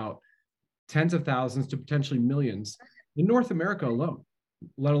talking about tens of thousands to potentially millions in North America alone,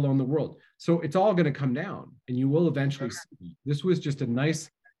 let alone the world. So it's all going to come down, and you will eventually see. This was just a nice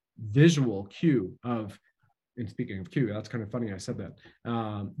visual cue of, and speaking of cue, that's kind of funny I said that,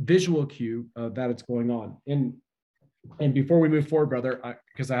 visual cue that it's going on. And before we move forward, brother,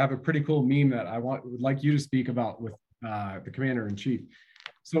 because I have a pretty cool meme that would like you to speak about with the Commander-in-Chief.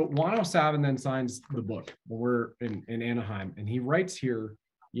 So Juan O'Savin then signs the book when we're in Anaheim, and he writes here,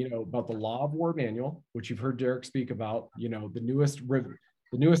 about the Law of War Manual, which you've heard Derek speak about, the newest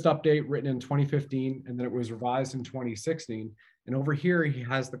update written in 2015, and then it was revised in 2016. And over here, he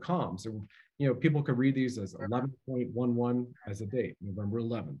has the comms. And, people could read these as 11.11 as a date, November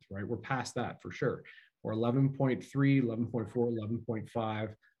 11th, right? We're past that for sure. Or 11.3, 11.4,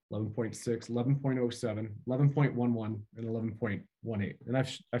 11.5, 11.6, 11.07, 11.11, and 11.18. And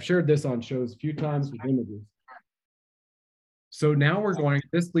I've shared this on shows a few times with images. So now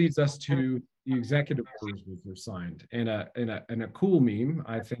this leads us to the executive orders which were signed, and a cool meme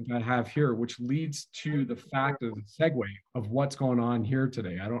I think I have here, which leads to the fact of the segue of what's going on here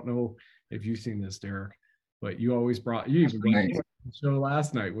today. I don't know if you've seen this, Derek, but you even brought the show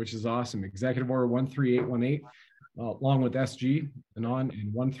last night, which is awesome. Executive Order 13818, along with SG and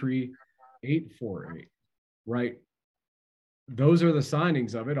 13848, right? Those are the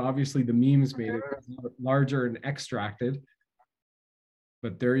signings of it. Obviously, the memes made it larger and extracted.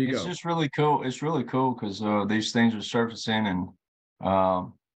 But there you go. It's just really cool. It's really cool because these things are surfacing, and I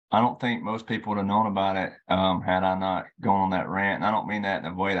don't think most people would have known about it had I not gone on that rant. And I don't mean that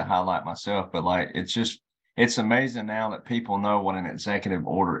in a way to highlight myself, but it's amazing now that people know what an executive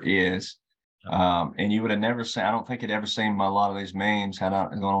order is. And you would have never seen, I don't think you'd ever seen a lot of these memes had I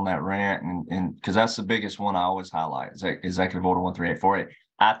gone on that rant. And because that's the biggest one I always highlight, is Executive Order 13848.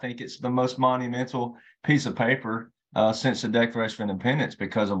 I think it's the most monumental piece of paper since the Declaration of Independence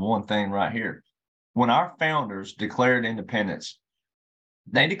because of one thing right here. when our founders declared independence,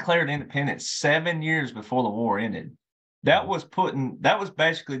 they declared independence 7 years before the war ended. That was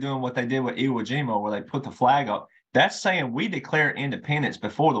basically doing what they did with Iwo Jima, where they put the flag up. That's saying we declare independence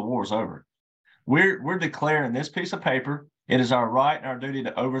before the war's over. We're declaring this piece of paper. It is our right and our duty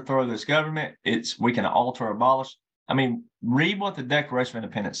to overthrow this government. We can alter or abolish. I mean, read what the Declaration of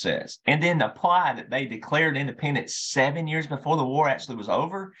Independence says, and then apply that they declared independence 7 years before the war actually was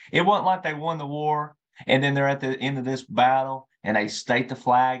over. It wasn't like they won the war and then they're at the end of this battle and they state the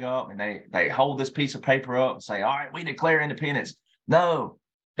flag up and they hold this piece of paper up and say, all right, we declare independence. No,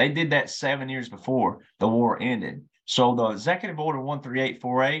 they did that 7 years before the war ended. So the Executive Order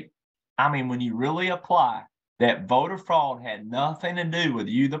 13848, I mean, when you really apply that voter fraud had nothing to do with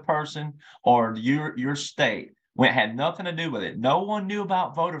you, the person, or your state, when it had nothing to do with it. No one knew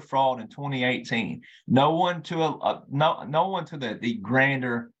about voter fraud in 2018. No one to the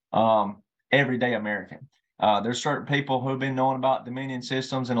grander everyday American. There's certain people who've been knowing about Dominion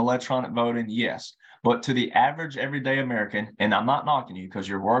systems and electronic voting, yes. But to the average everyday American, and I'm not knocking you because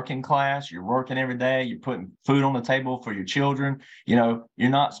you're working class, you're working every day, you're putting food on the table for your children. You know, you're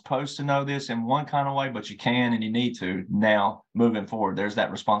not supposed to know this in one kind of way, but you can and you need to now moving forward. There's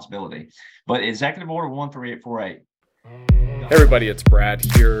that responsibility. But Executive Order 13848. Hey everybody, it's Brad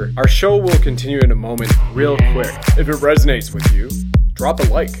here. Our show will continue in a moment real quick. If it resonates with you, drop a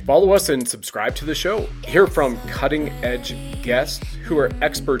like, follow us, and subscribe to the show. Hear from cutting-edge guests who are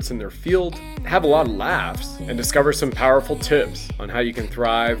experts in their field, have a lot of laughs, and discover some powerful tips on how you can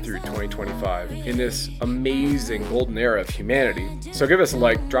thrive through 2025 in this amazing golden era of humanity. So give us a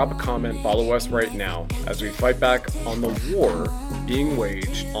like, drop a comment, follow us right now as we fight back on the war being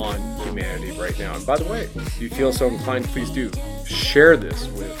waged on humanity right now. And by the way, if you feel so inclined, please do share this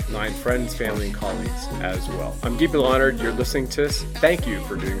with 9 friends, family, and colleagues as well. I'm deeply honored you're listening to this. Thank you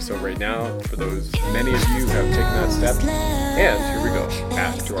for doing so right now, for those many of you who have taken that step. And here we go,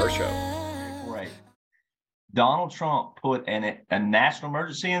 back to our show. Right. Donald Trump put a national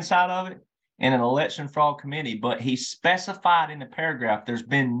emergency inside of it and an election fraud committee, but he specified in the paragraph there's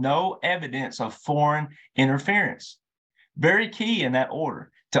been no evidence of foreign interference. Very key in that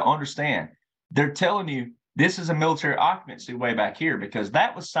order to understand. They're telling you this is a military occupancy way back here because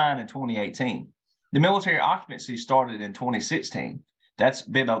that was signed in 2018. The military occupancy started in 2016. That's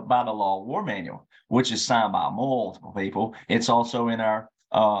been by the Law War Manual, which is signed by multiple people. It's also in our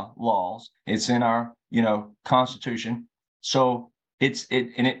laws. It's in our, Constitution. So of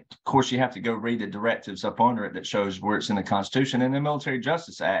course, you have to go read the directives up under it that shows where it's in the Constitution. And the Military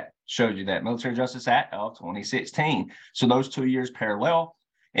Justice Act shows you that. Military Justice Act of 2016. So those 2 years parallel.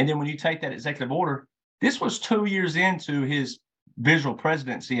 And then when you take that executive order, this was 2 years into his visual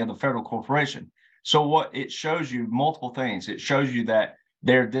presidency of the federal corporation. So what it shows you, multiple things. It shows you that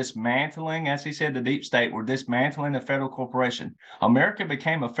they're dismantling, as he said, the deep state. We're dismantling the federal corporation. America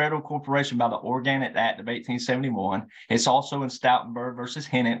became a federal corporation by the Organic Act of 1871. It's also in Stoutenberg versus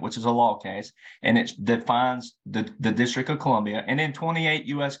Hennett, which is a law case, and it defines the District of Columbia. And then 28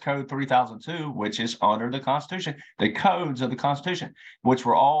 U.S. Code 3002, which is under the Constitution, the codes of the Constitution, which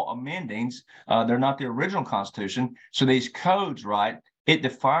were all amendings. They're not the original Constitution. So these codes, right, it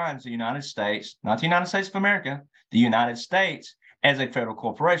defines the United States, not the United States of America, the United States as a federal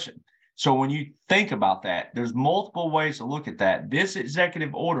corporation. So when you think about that, there's multiple ways to look at that. This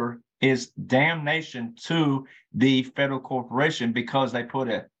executive order is damnation to the federal corporation because they put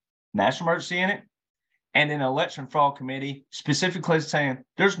a national emergency in it and an election fraud committee specifically saying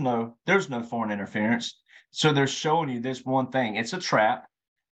there's no foreign interference. So they're showing you this one thing. It's a trap.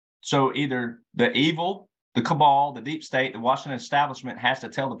 So either the evil, the cabal, the deep state, the Washington establishment has to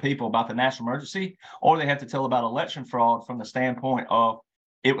tell the people about the national emergency, or they have to tell about election fraud from the standpoint of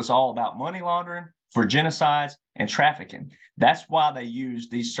it was all about money laundering for genocides and trafficking. That's why they use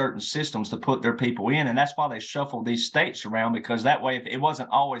these certain systems to put their people in. And that's why they shuffle these states around, because that way, if it wasn't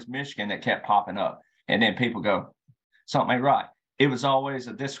always Michigan that kept popping up and then people go, something ain't right. It was always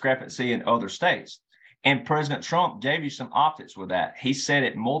a discrepancy in other states. And President Trump gave you some optics with that. He said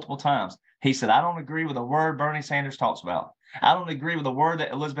it multiple times. He said, I don't agree with a word Bernie Sanders talks about. I don't agree with a word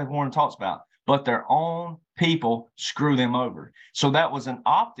that Elizabeth Warren talks about, but their own people screw them over. So that was an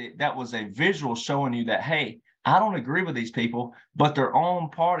optic, that was a visual showing you that, hey, I don't agree with these people, but their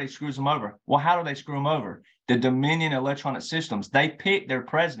own party screws them over. Well, how do they screw them over? The Dominion electronic systems, they pick their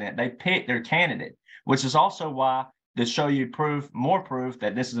president, they pick their candidate, which is also why to show you more proof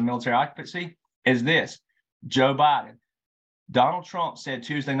that this is a military occupancy is this, Joe Biden. Donald Trump said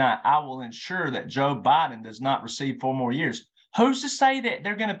Tuesday night, I will ensure that Joe Biden does not receive 4 more years. Who's to say that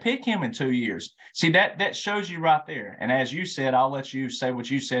they're going to pick him in 2 years? See, that shows you right there. And as you said, I'll let you say what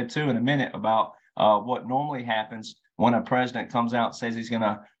you said too in a minute about What normally happens when a president comes out and says he's going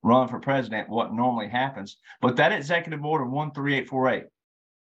to run for president, what normally happens. But that executive order 13848,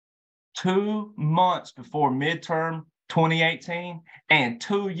 2 months before midterm 2018 and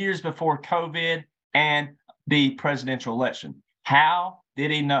 2 years before COVID and the presidential election. How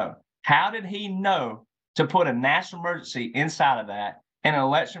did he know? How did he know to put a national emergency inside of that and an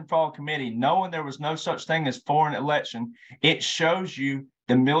election fraud committee, knowing there was no such thing as foreign election? It shows you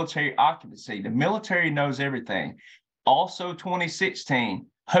the military occupancy. The military knows everything. Also, 2016,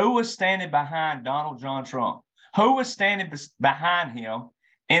 who was standing behind Donald John Trump? Who was standing behind him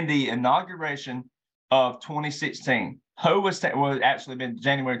in the inauguration of 2016? Who was actually been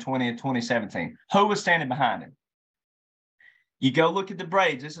January 20th, 2017? Who was standing behind him? You go look at the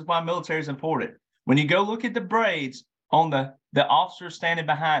braids. This is why military is important. When you go look at the braids on the officer standing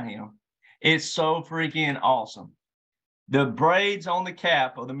behind him, it's so freaking awesome. The braids on the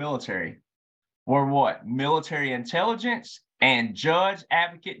cap of the military were what? Military intelligence and judge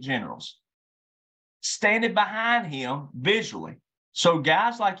advocate generals standing behind him visually. So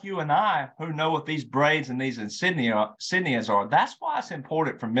guys like you and I who know what these braids and these insignias are, that's why it's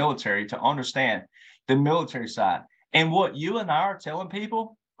important for military to understand the military side. And what you and I are telling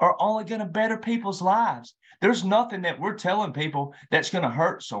people are only going to better people's lives. There's nothing that we're telling people that's going to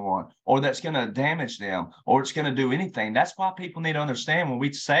hurt someone or that's going to damage them or it's going to do anything. That's why people need to understand when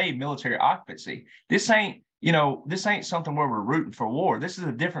we say military occupancy, this ain't something where we're rooting for war. This is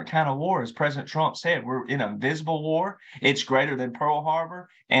a different kind of war. As President Trump said, we're in an invisible war. It's greater than Pearl Harbor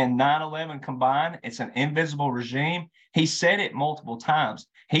and 9/11 combined. It's an invisible regime. He said it multiple times.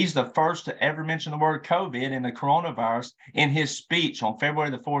 He's the first to ever mention the word COVID and the coronavirus in his speech on February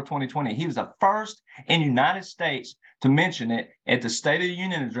the 4th, 2020. He was the first in the United States to mention it at the State of the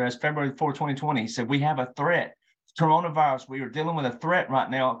Union address, February the 4th, 2020. He said, we have a threat. Coronavirus, we are dealing with a threat right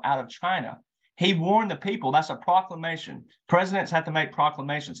now out of China. He warned the people. That's a proclamation. Presidents have to make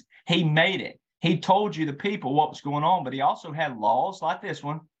proclamations. He made it. He told you the people what was going on, but he also had laws like this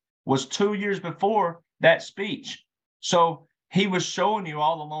one was 2 years before that speech. So he was showing you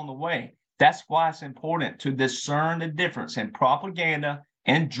all along the way. That's why it's important to discern the difference in propaganda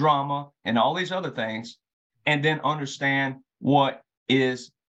and drama and all these other things, and then understand what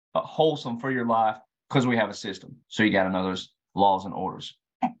is wholesome for your life, because we have a system. So you got to know those laws and orders.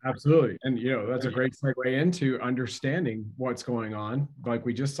 Absolutely. And, that's a great segue into understanding what's going on, like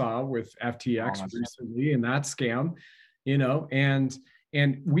we just saw with FTX recently and that scam,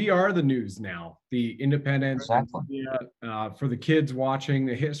 and we are the news now, the independent media, for the kids watching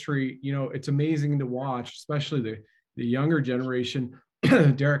the history. It's amazing to watch, especially the younger generation,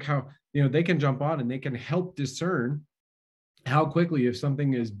 Derek, how, they can jump on and they can help discern how quickly if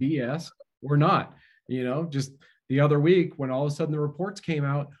something is BS or not. Just the other week when all of a sudden the reports came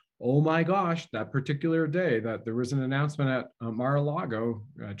out, oh my gosh, that particular day that there was an announcement at Mar-a-Lago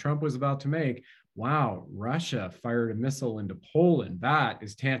Trump was about to make. Wow, Russia fired a missile into Poland. That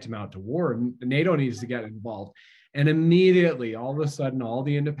is tantamount to war. NATO needs to get involved. And immediately, all of a sudden, all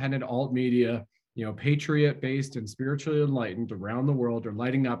the independent alt media, patriot-based and spiritually enlightened around the world are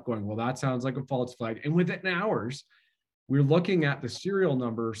lighting up going, well, that sounds like a false flag. And within hours, we're looking at the serial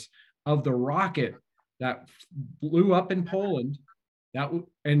numbers of the rocket that blew up in Poland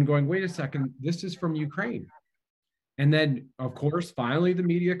and going, wait a second, this is from Ukraine. And then, of course, finally, the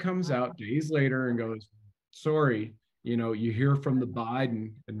media comes out days later and goes, sorry, you hear from the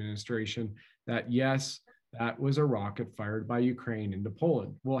Biden administration that, yes, that was a rocket fired by Ukraine into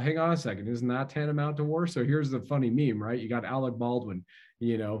Poland. Well, hang on a second. Isn't that tantamount to war? So here's the funny meme, right? You got Alec Baldwin,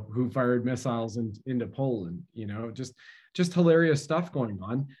 who fired missiles into Poland, just hilarious stuff going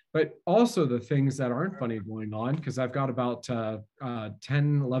on. But also the things that aren't funny going on, because I've got about 10,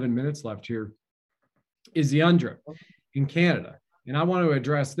 11 minutes left here, is the UNDRIP in Canada. And I want to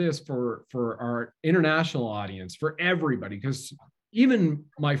address this for our international audience, for everybody, because even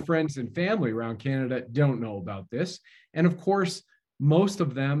my friends and family around Canada don't know about this. And of course, most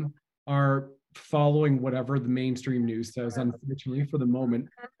of them are following whatever the mainstream news says, unfortunately, for the moment.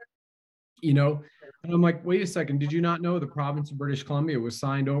 And I'm like, wait a second, did you not know the province of British Columbia was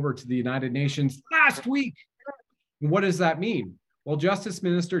signed over to the United Nations last week? And what does that mean? Well, Justice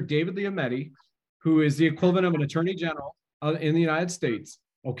Minister David Liametti, who is the equivalent of an attorney general in the United States,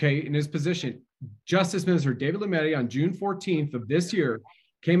 in his position, Justice Minister David Liametti on June 14th of this year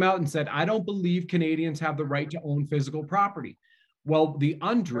came out and said, I don't believe Canadians have the right to own physical property. Well, the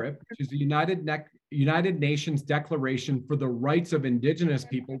UNDRIP, which is the United Nations Declaration for the Rights of Indigenous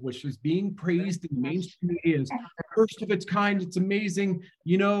People, which is being praised in the mainstream media as first of its kind. It's amazing.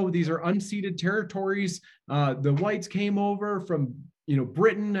 These are unceded territories. The whites came over from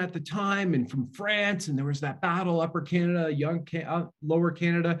Britain at the time and from France, and there was that battle, Upper Canada, Lower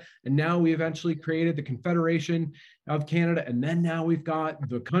Canada, and now we eventually created the Confederation of Canada, and then now we've got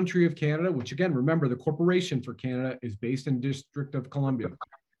the country of Canada, which again, remember, the corporation for Canada is based in District of Columbia,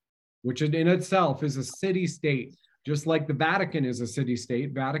 which in itself is a city-state, just like the Vatican is a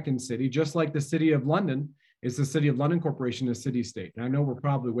city-state, Vatican City, just like the City of London is the City of London Corporation, a city-state. And I know we're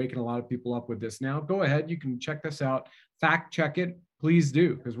probably waking a lot of people up with this now. Go ahead, you can check this out, fact check it, please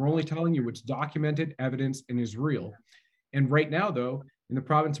do, because we're only telling you what's documented, evidence, and is real. And right now, though, in the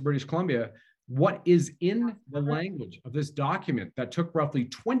province of British Columbia, what is in the language of this document that took roughly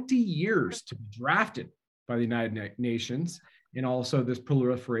 20 years to be drafted by the United Nations, and also this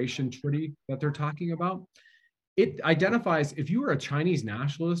proliferation treaty that they're talking about, it identifies if you are a Chinese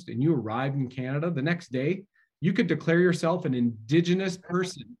nationalist and you arrive in Canada, the next day, you could declare yourself an Indigenous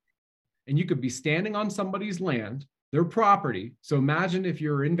person, and you could be standing on somebody's land, their property. So imagine if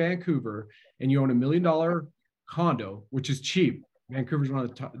you're in Vancouver and you own $1 million condo, which is cheap. Vancouver is one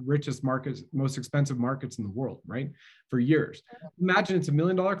of the richest markets, most expensive markets in the world, right? For years. Imagine it's $1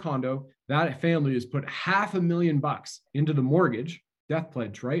 million condo. That family has put $500,000 into the mortgage, death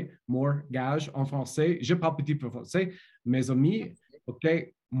pledge, right? Mortgage en français. Je parle petit peu français. Mes amis,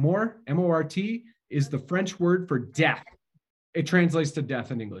 okay? M-O-R-T, is the French word for death. It translates to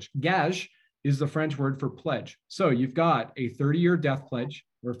death in English. Gage is the French word for pledge. So you've got a 30-year death pledge,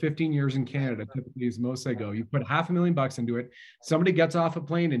 or 15 years in Canada, typically as most say go. You put $500,000 into it. Somebody gets off a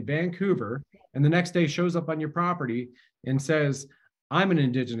plane in Vancouver, and the next day shows up on your property and says, I'm an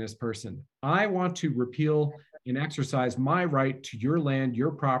Indigenous person. I want to repeal and exercise my right to your land,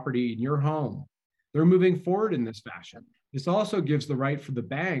 your property, and your home. They're moving forward in this fashion. This also gives the right for the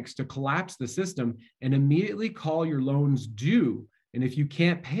banks to collapse the system and immediately call your loans due. And if you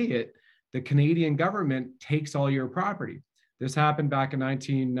can't pay it, the Canadian government takes all your property. This happened back in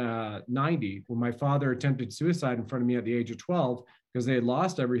 1990 when my father attempted suicide in front of me at the age of 12 because they had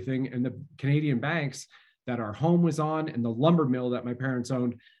lost everything. And the Canadian banks that our home was on and the lumber mill that my parents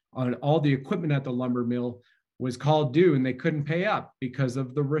owned, on all the equipment at the lumber mill, was called due, and they couldn't pay up because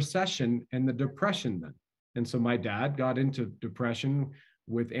of the recession and the depression then. And so my dad got into depression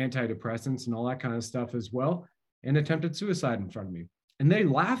with antidepressants and all that kind of stuff as well, and attempted suicide in front of me. And they're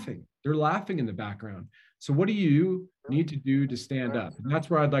laughing in the background. So what do you need to do to stand up? And that's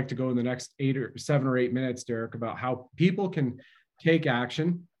where I'd like to go in the next 7 or 8 minutes, Derek, about how people can take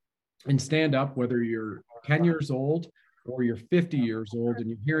action and stand up, whether you're 10 years old or you're 50 years old and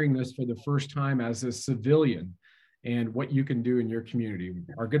you're hearing this for the first time as a civilian, and what you can do in your community.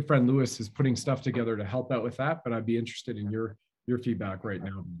 Our good friend Lewis is putting stuff together to help out with that, but I'd be interested in your feedback right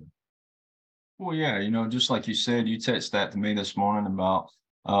now. Well, yeah, just like you said, you texted that to me this morning about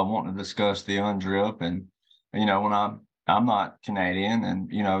wanting to discuss the UNDRIP, and when I'm not Canadian, and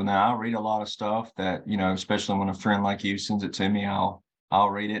now I read a lot of stuff that especially when a friend like you sends it to me, I'll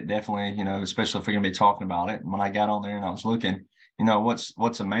read it definitely, especially if we're gonna be talking about it. And when I got on there and I was looking,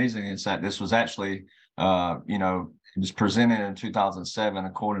 what's amazing is that this was actually it was presented in 2007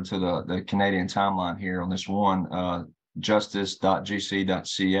 according to the Canadian timeline here on this one,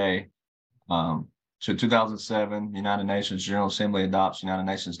 justice.gc.ca. So 2007, United Nations General Assembly adopts United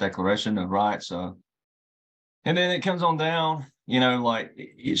Nations Declaration of Rights. And then it comes on down, like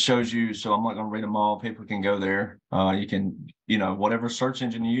it shows you. So I'm not going to read them all. People can go there. You can, whatever search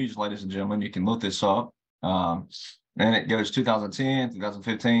engine you use, ladies and gentlemen, you can look this up. And it goes 2010,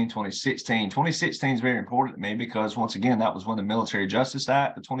 2015, 2016. 2016 is very important to me because, once again, that was when the Military Justice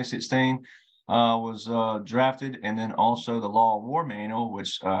Act of 2016 was drafted, and then also the Law of War Manual,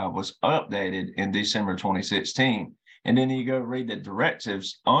 which was updated in December 2016. And then you go read the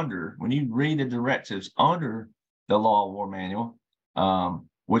directives when you read the directives under the Law of War Manual,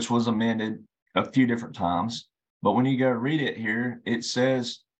 which was amended a few different times. But when you go read it here, it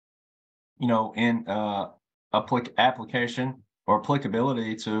says, in application or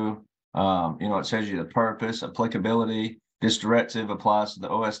applicability to, it says you the purpose, applicability. This directive applies to the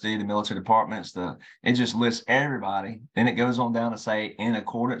OSD, the military departments. It just lists everybody. Then it goes on down to say, in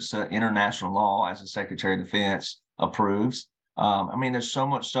accordance to international law, as the Secretary of Defense approves. There's so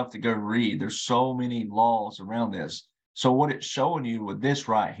much stuff to go read. There's so many laws around this. So what it's showing you with this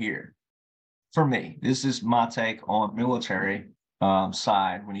right here, for me, this is my take on military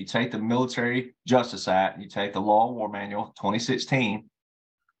side. When you take the Military Justice Act, you take the Law of War Manual 2016,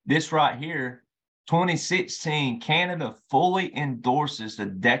 this right here, 2016, Canada fully endorses the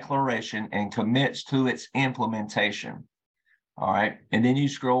declaration and commits to its implementation. All right. And then you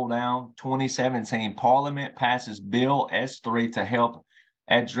scroll down, 2017, Parliament passes Bill S3 to help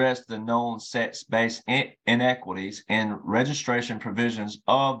address the known sex-based inequities in registration provisions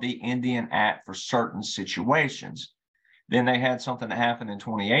of the Indian Act for certain situations. Then they had something that happened in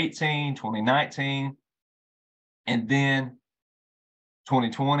 2018, 2019, and then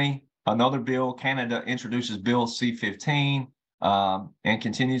 2020, another bill. Canada introduces Bill C-15 and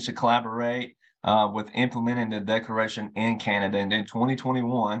continues to collaborate with implementing the declaration in Canada. And then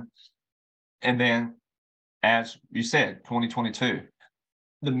 2021, and then, as you said, 2022.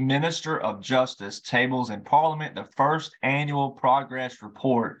 The Minister of Justice tables in Parliament the first annual progress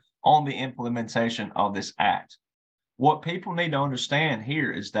report on the implementation of this act. What people need to understand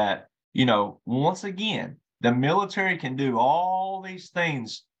here is that, you know, once again, the military can do all these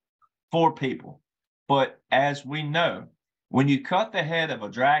things for people. But as we know, when you cut the head of a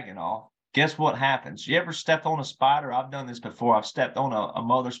dragon off, guess what happens? You ever stepped on a spider? I've done this before. I've stepped on a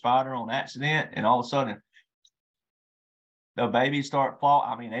mother spider on accident, and all of a sudden, the babies start falling.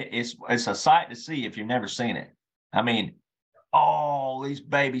 I mean, it's a sight to see if you've never seen it. I mean, all these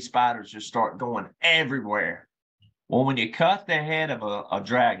baby spiders just start going everywhere. Well, when you cut the head of a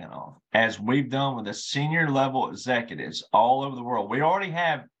dragon off, as we've done with the senior level executives all over the world, we already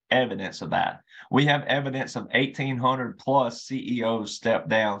have evidence of that. We have evidence of 1,800 plus CEOs stepped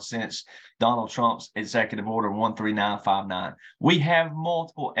down since Donald Trump's executive order 13959. We have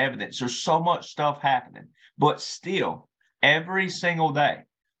multiple evidence. There's so much stuff happening, but still, every single day,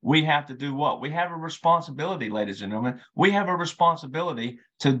 we have to do what? We have a responsibility, ladies and gentlemen. We have a responsibility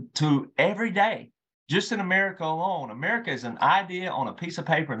to every day. Just in America alone, America is an idea on a piece of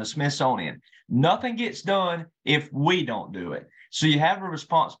paper in the Smithsonian. Nothing gets done if we don't do it. So you have a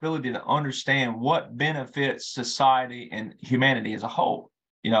responsibility to understand what benefits society and humanity as a whole.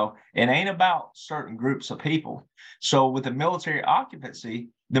 You know, it ain't about certain groups of people. So with the military occupancy,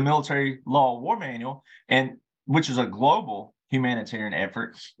 the military law war manual, and which is a global humanitarian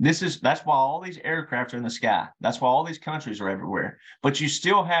effort, that's why all these aircraft are in the sky. That's why all these countries are everywhere. But you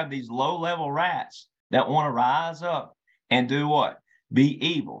still have these low-level rats that want to rise up and do what? Be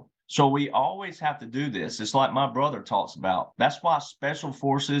evil. So we always have to do this. It's like my brother talks about. That's why Special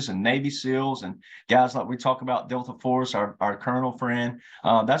Forces and Navy SEALs and guys like we talk about Delta Force, our colonel friend,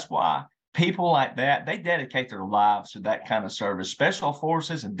 that's why people like that, they dedicate their lives to that kind of service. Special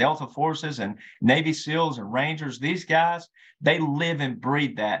Forces and Delta Forces and Navy SEALs and Rangers, these guys, they live and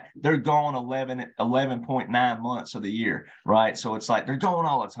breathe that. They're gone 11.9 months of the year, right? So it's like they're going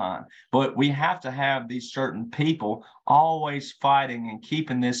all the time. But we have to have these certain people always fighting and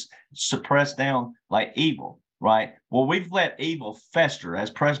keeping this suppressed down like evil, right? Well, we've let evil fester, as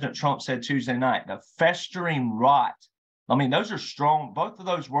President Trump said Tuesday night, the festering rot. I mean, those are strong, both of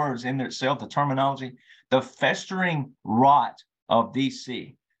those words in itself, the terminology, the festering rot of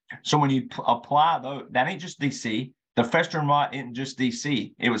DC. So when you apply those, that ain't just DC. The festering rot isn't just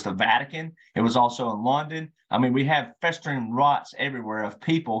DC. It was the Vatican. It was also in London. I mean, we have festering rots everywhere of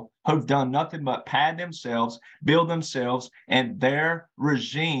people who've done nothing but pad themselves, build themselves and their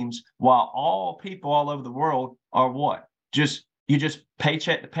regimes, while all people all over the world are what? You just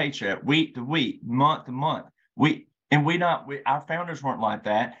paycheck to paycheck, week to week, month to month. Our founders weren't like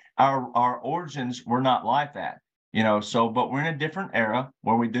that. Our origins were not like that, you know. So, but we're in a different era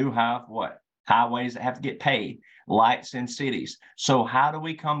where we do have what? Highways that have to get paid, lights in cities. So how do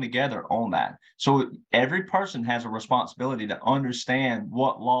we come together on that? So every person has a responsibility to understand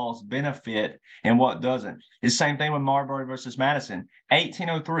what laws benefit and what doesn't. It's the same thing with Marbury versus Madison,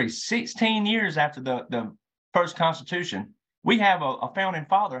 1803, 16 years after the first Constitution. We have a founding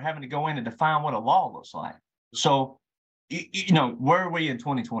father having to go in and define what a law looks like. So, you know, where are we in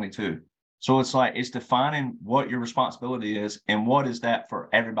 2022? So it's like, it's defining what your responsibility is and what is that for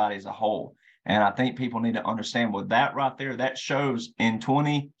everybody as a whole. And I think people need to understand what that right there, that shows in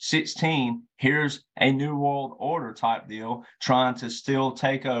 2016, here's a new world order type deal trying to still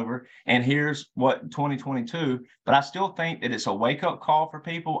take over. And here's what 2022, but I still think that it's a wake up call for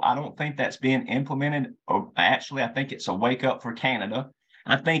people. I don't think that's being implemented. Or actually, I think it's a wake up for Canada.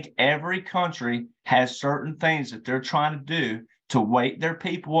 I think every country has certain things that they're trying to do to wake their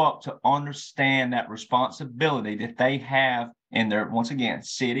people up to understand that responsibility that they have in their, once again,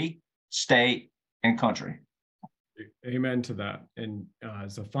 city, state, and country. Amen to that. And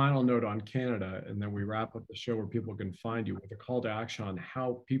as a final note on Canada, and then we wrap up the show where people can find you with a call to action on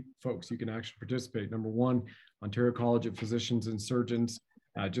how folks you can actually participate. Number one, Ontario College of Physicians and Surgeons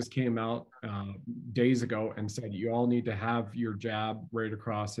just came out days ago and said you all need to have your jab right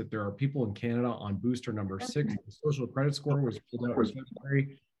across it. There are people in Canada on booster number 6. The social credit score was pulled out in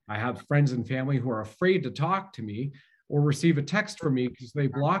February. I have friends and family who are afraid to talk to me or receive a text from me because they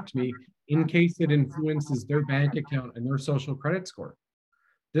blocked me in case it influences their bank account and their social credit score.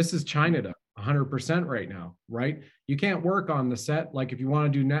 This is China to 100% right now, right? You can't work on the set. Like if you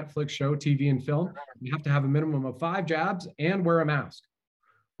want to do Netflix show, TV and film, you have to have a minimum of 5 jabs and wear a mask,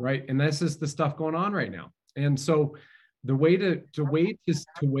 right? And this is the stuff going on right now. And so the way to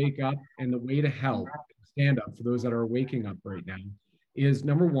wake up, and the way to help stand up for those that are waking up right now is,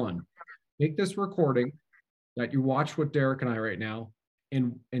 number one, take this recording that you watch with Derek and I right now,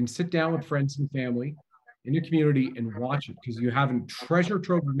 and sit down with friends and family in your community and watch it, because you have a treasure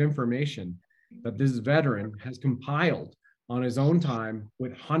trove of information that this veteran has compiled on his own time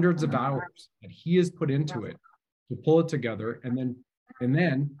with hundreds of hours that he has put into it to pull it together, and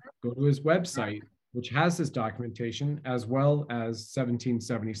then go to his website, which has this documentation, as well as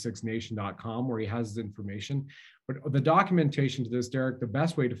 1776nation.com, where he has this information. But the documentation to this, Derek, the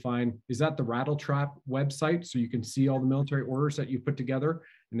best way to find is at the Rattle Trap website, so you can see all the military orders that you put together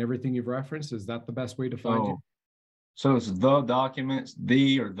and everything you've referenced. Is that the best way to find you? So it's the documents,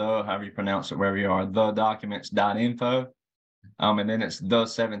 however you pronounce it, wherever you are, the documents.info. And then it's the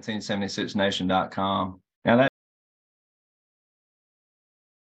 1776nation.com. Now that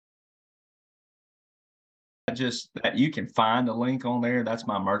you can find a link on there. That's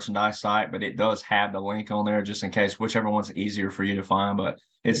my merchandise site, but it does have the link on there just in case, whichever one's easier for you to find. But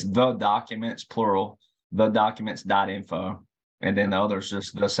it's the documents, plural, the documents.info. And then the other's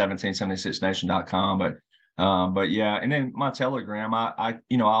just the 1776nation.com. But yeah, and then my Telegram,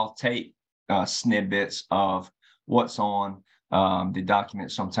 I'll take snippets of what's on the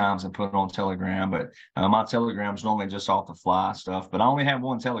documents sometimes and put it on Telegram. But my Telegram's normally just off the fly stuff. But I only have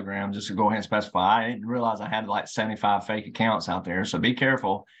one Telegram, just to go ahead and specify. I didn't realize I had like 75 fake accounts out there. So be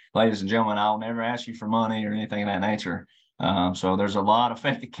careful, ladies and gentlemen. I'll never ask you for money or anything of that nature. So there's a lot of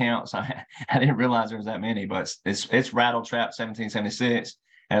fake accounts. I didn't realize there was that many, but it's Rattle Trap 1776,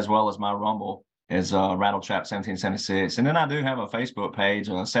 as well as my Rumble is Rattle Trap 1776. And then I do have a Facebook page,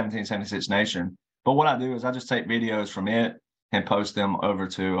 1776 Nation. But what I do is I just take videos from it and post them over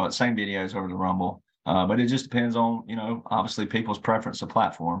to same videos over to Rumble. But it just depends on, obviously people's preference of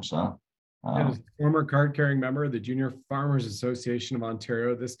platform. So as a former card carrying member of the Junior Farmers Association of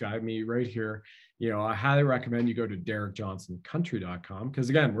Ontario, this guy, me right here, I highly recommend you go to DerekJohnsonCountry.com, because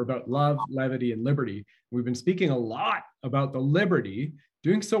again, we're about love, levity, and liberty. We've been speaking a lot about the liberty,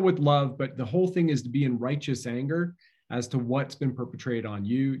 doing so with love, but the whole thing is to be in righteous anger as to what's been perpetrated on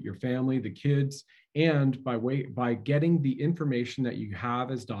you, your family, the kids, and by getting the information that you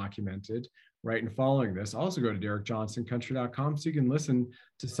have as documented, right, and following this. Also go to DerekJohnsonCountry.com so you can listen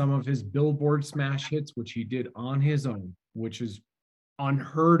to some of his Billboard smash hits, which he did on his own, which is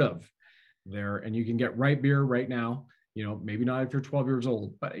unheard of there. And you can get Right Beer right now, maybe not if you're 12 years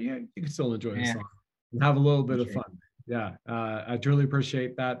old, but yeah, you can still enjoy the song and have a little bit of fun. Yeah, I truly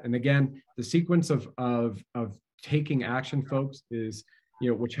appreciate that. And again, the sequence of taking action, folks, is,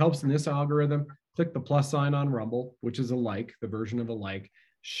 which helps in this algorithm. Click the plus sign on Rumble, which is a like, the version of a like.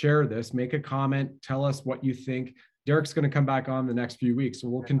 Share this, make a comment, tell us what you think. Derek's going to come back on the next few weeks, so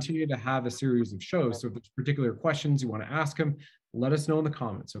we'll continue to have a series of shows. So if there's particular questions you want to ask him, let us know in the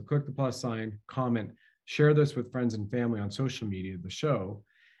comments. So click the plus sign, comment, share this with friends and family on social media, the show,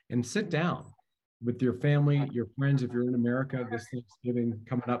 and sit down with your family, your friends. If you're in America this Thanksgiving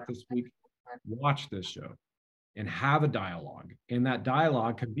coming up this week, watch this show and have a dialogue. And that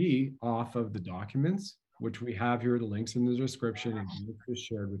dialogue can be off of the documents, which we have here, the links in the description, and just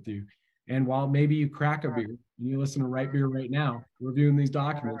shared with you. And while maybe you crack a beer and you listen to Right Beer right now, reviewing these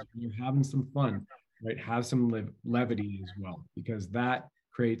documents, and you're having some fun, right? Have some levity as well, because that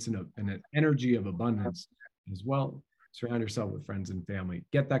creates an energy of abundance as well. Surround yourself with friends and family.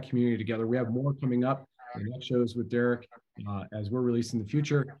 Get that community together. We have more coming up. The next shows with Derek as we're releasing the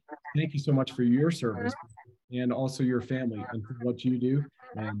future. Thank you so much for your service and also your family and for what you do.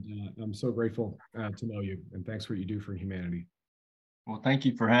 And I'm so grateful to know you. And thanks for what you do for humanity. Well, thank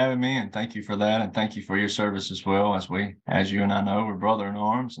you for having me, and thank you for that, and thank you for your service as well. As you and I know, we're brother in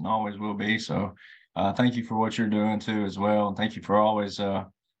arms and always will be. So thank you for what you're doing too as well. And thank you for always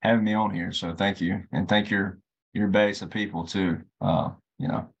having me on here. So thank you. And thank your base of people too.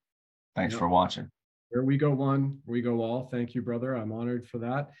 Thanks for watching. Where we go one, we go all. Thank you, brother. I'm honored for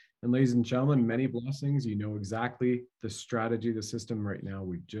that. And ladies and gentlemen, many blessings. You know exactly the strategy, the system right now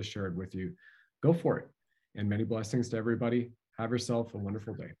we just shared with you. Go for it. And many blessings to everybody. Have yourself a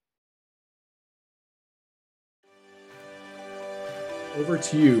wonderful day. Over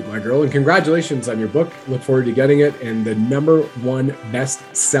to you, my girl, and congratulations on your book. Look forward to getting it. And the #1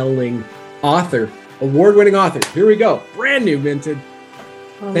 best-selling author, award-winning author. Here we go. Brand new minted.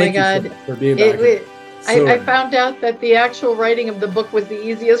 Oh my God. For being back. I found out that the actual writing of the book was the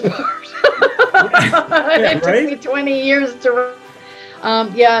easiest part. It took me 20 years to write.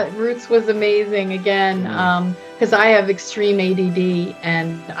 Yeah, Roots was amazing again, because I have extreme ADD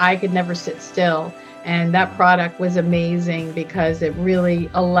and I could never sit still. And that product was amazing because it really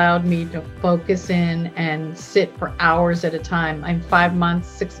allowed me to focus in and sit for hours at a time. I'm 5 months,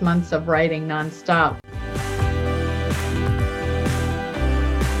 6 months of writing nonstop.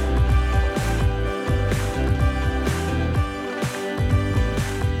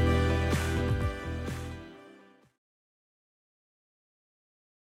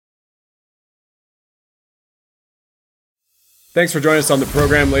 Thanks for joining us on the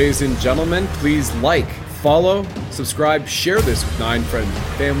program, ladies and gentlemen. Please like, follow, subscribe, share this with 9 friends and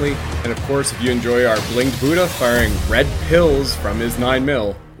family. And of course, if you enjoy our blinged Buddha firing red pills from his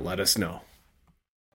 9mm, let us know.